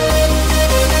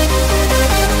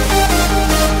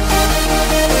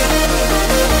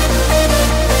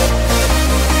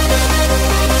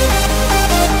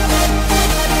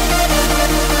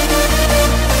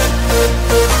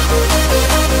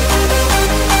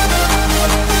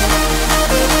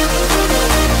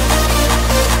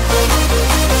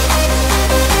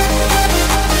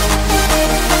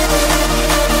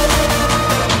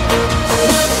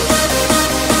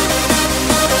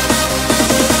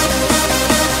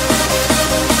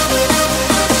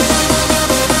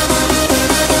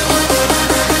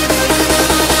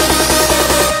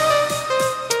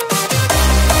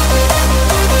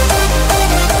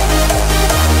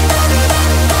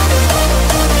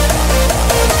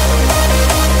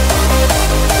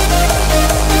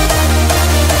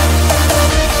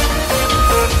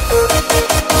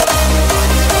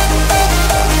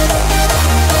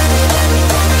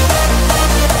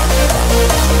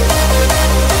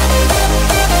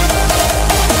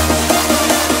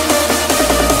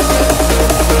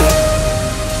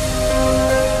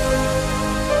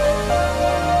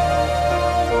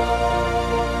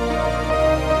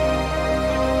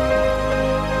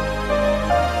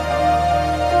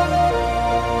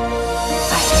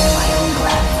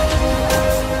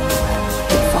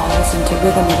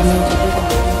 Rhythm of music,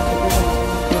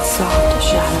 with soft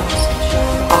shadows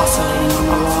oscillating on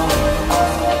the wall,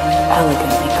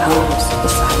 elegantly colors the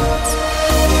silence.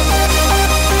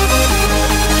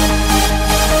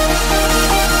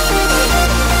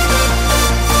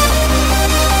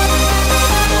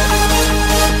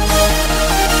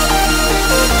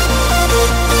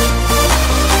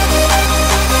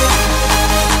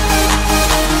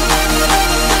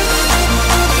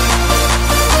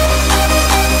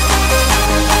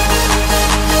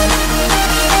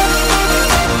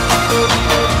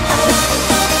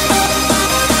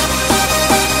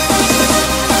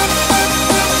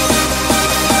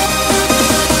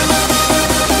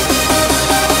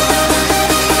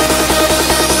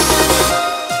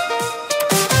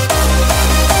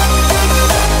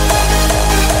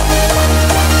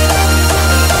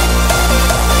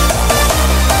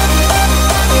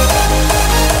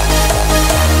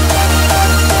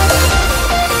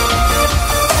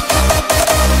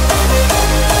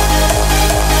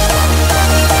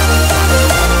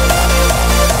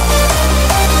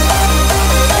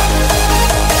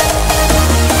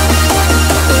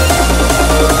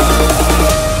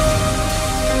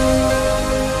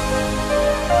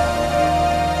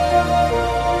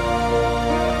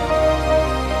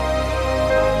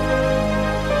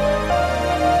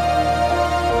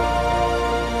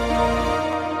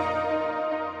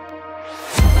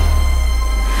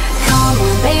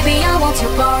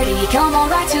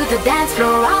 the dance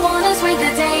floor. I wanna swing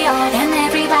the day off, and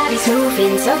everybody's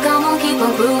moving, so come on, keep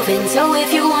on grooving. So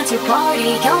if you want to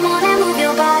party, come on and move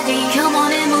your body. Come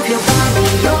on and move your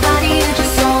body and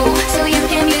your soul. So you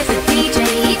can hear the DJ,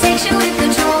 he takes you in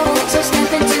control. So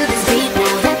step into this beat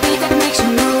now, that beat that makes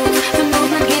you move. The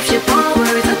movement gives you power,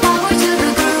 the power to the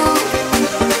groove.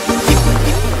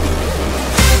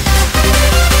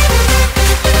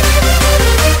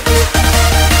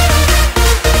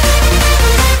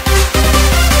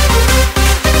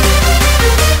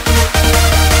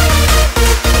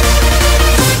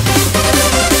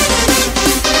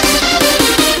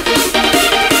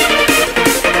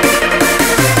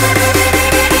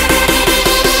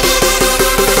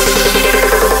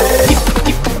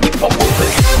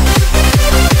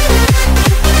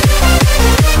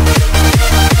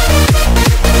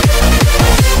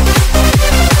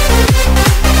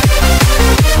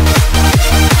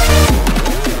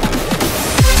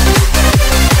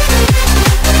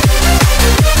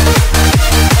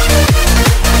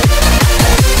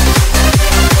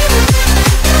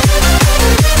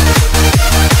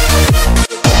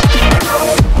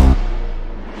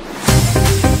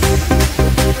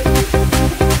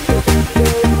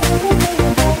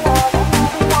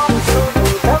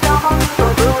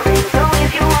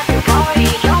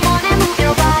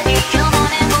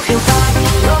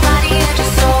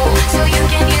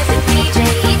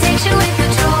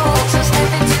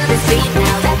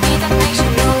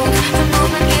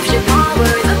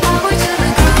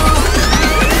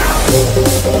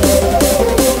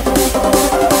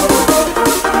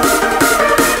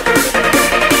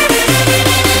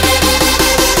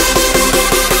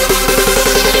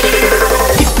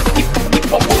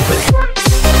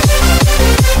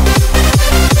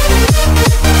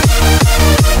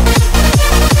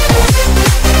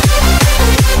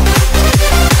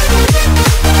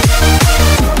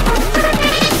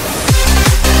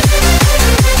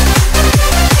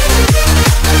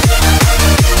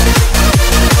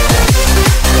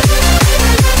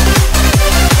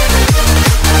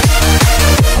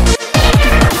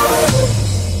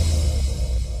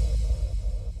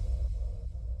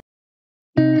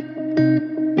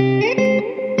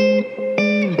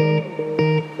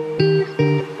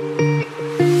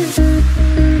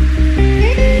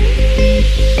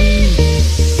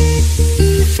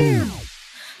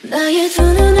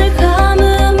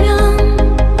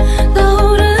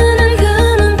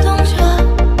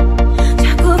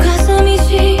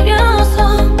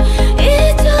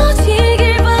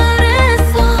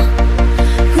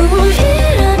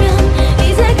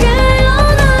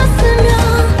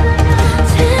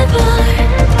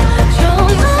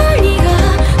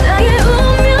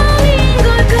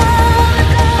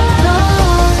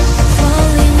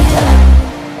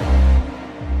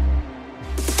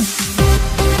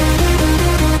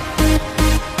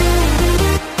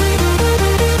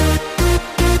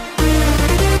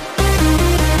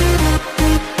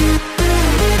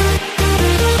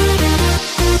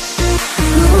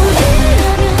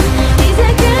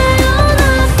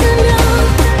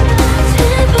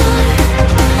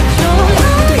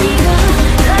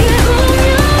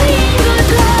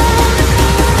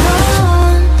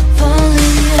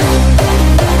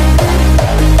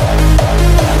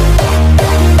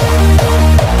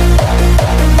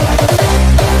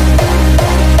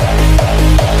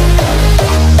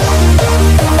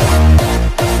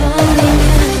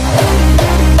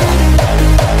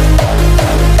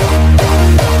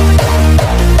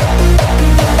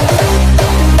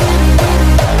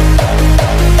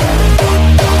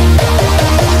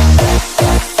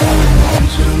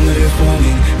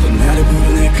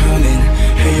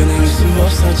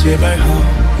 제발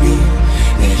homie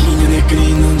내 인연에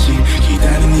끌린 건지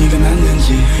기다린 네가 맞는지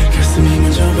가슴이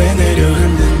먼저 왜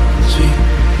내려앉는지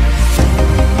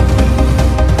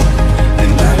내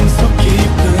마음속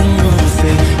깊은 곳에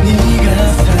네가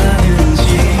사는지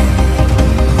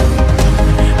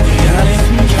내 안에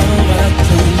숨겨왔던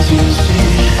진실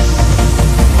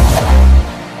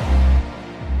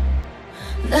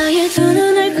나의 두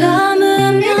눈을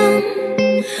감으면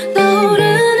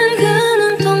떠오르는 그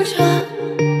눈동자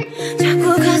자꾸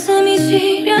가슴이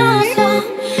시려서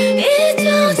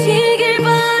잊혀지길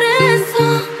바랬어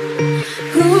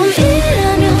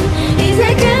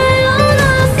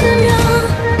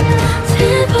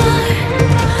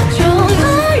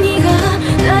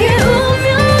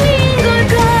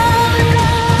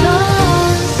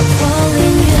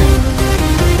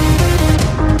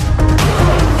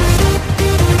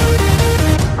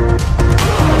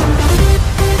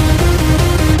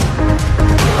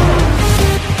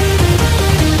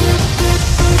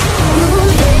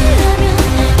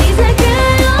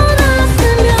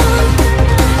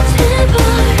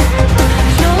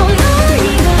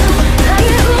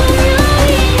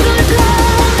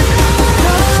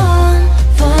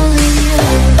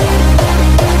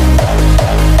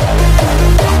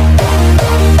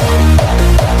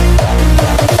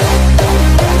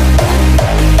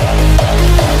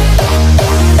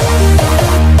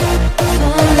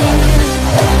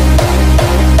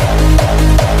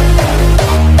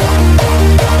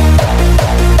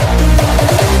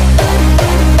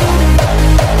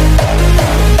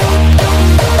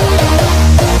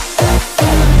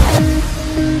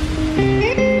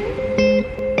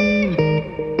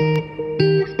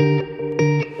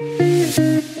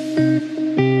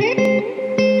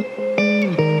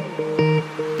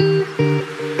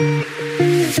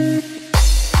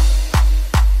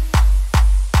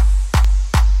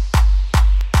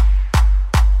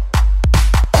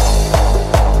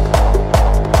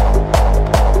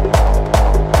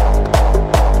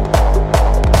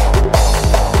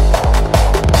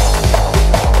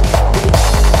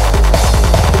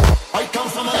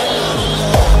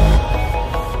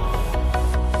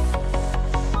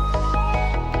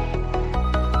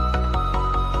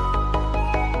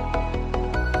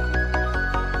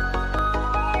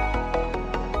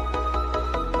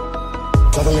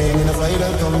traveling in a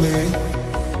freighter combi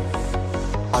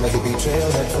on a hippie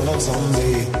trailhead full of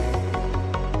zombie.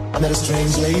 I met a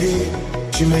strange lady,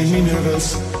 she made me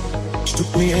nervous. She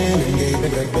took me in and gave me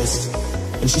breakfast.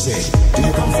 And she said, do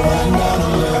you come from a land down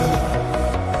under,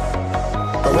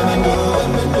 where women go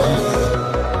and men wonder?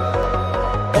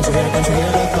 Can't you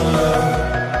hear the thunder?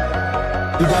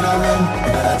 You gotta run,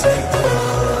 you gotta take the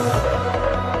road.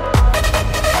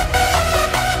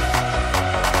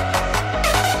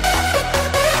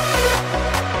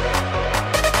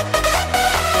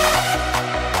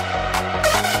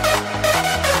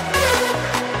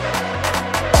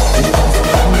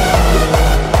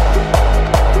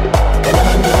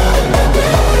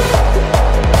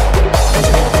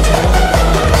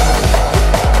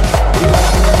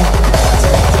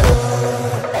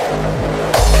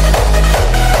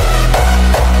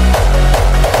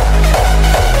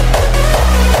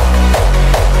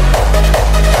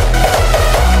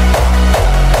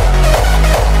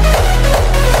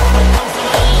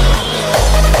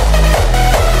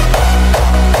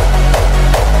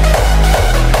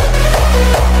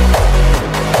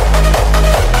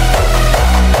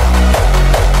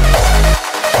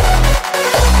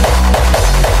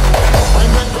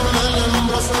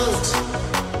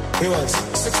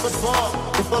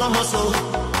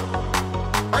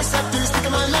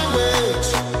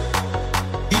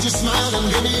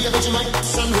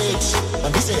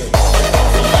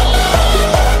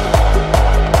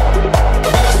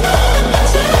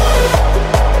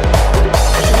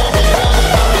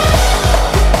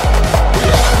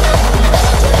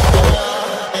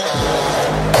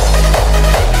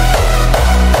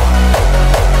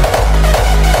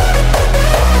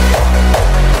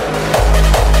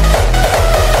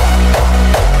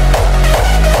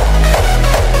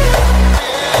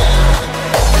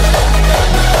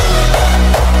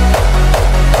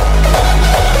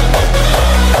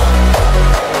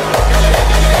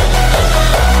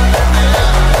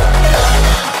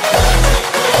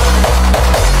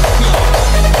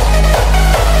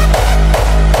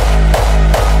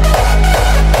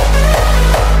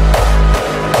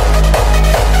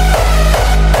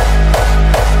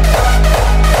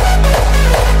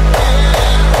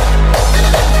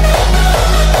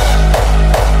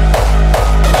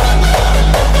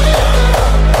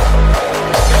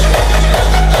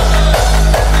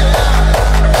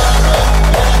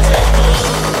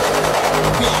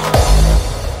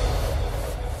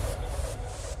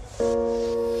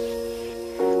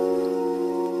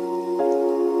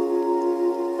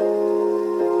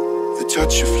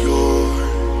 touch of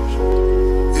yours,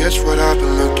 it's what I've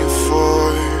been looking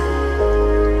for.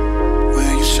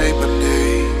 When you say my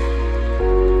name,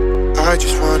 I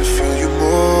just wanna feel you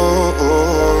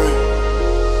more.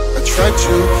 I tried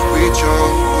to read your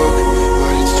book,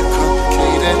 but it's too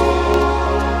complicated,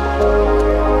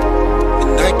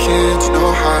 and I can't know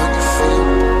how you feel.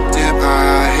 Damn,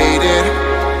 I hate it.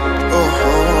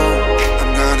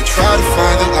 I'm gonna try to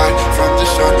find the light from the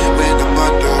sun when I'm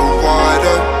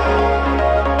underwater.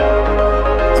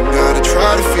 I'm gonna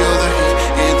try to feel the heat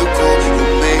in the cold.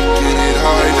 You're making it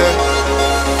harder.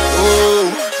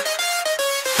 Ooh.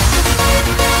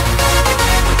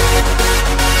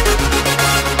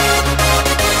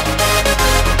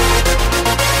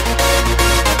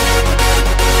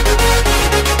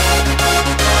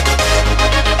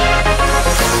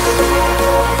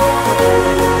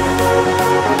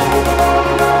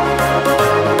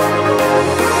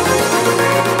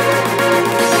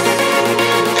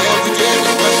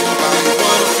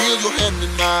 Feel your hand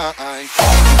in mine.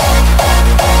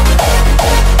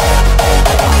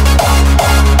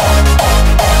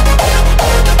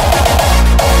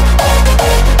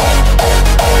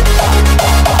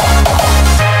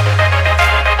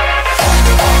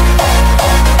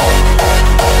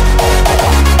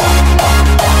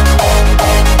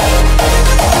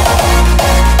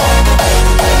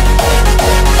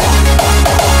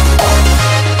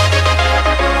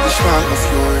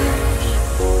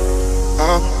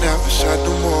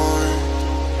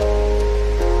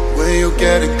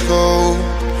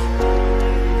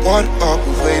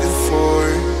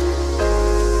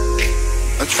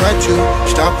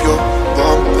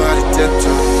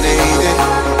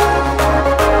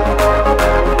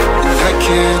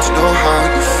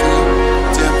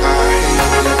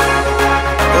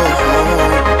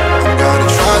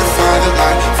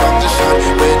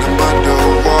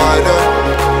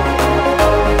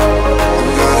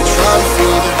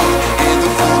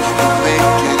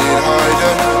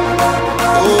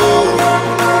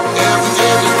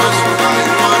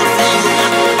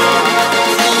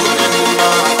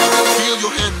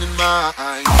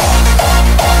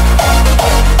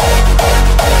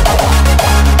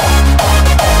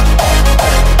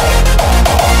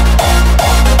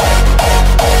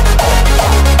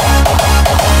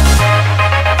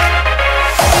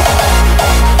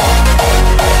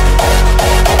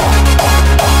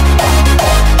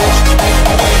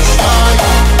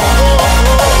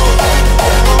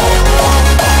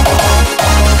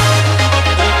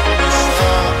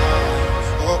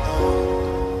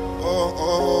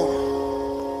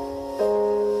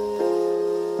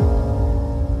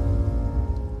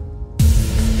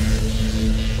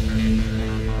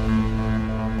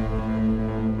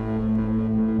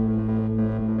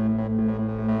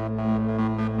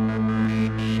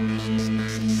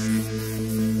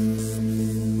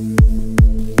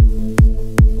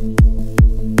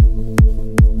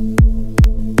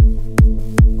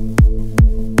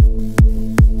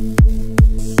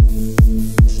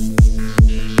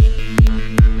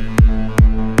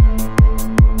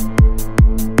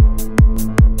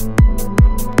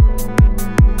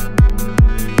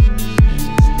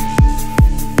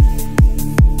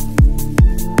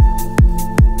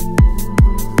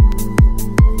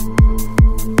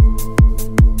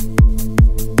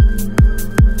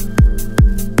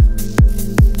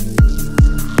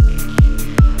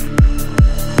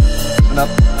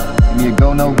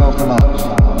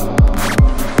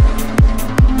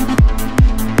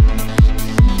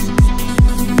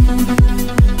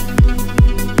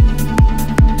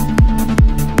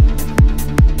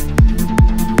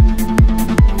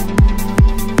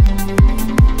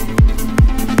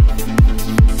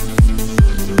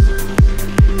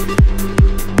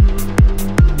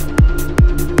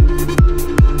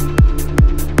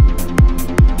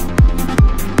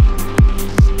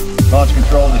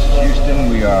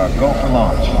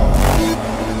 launch.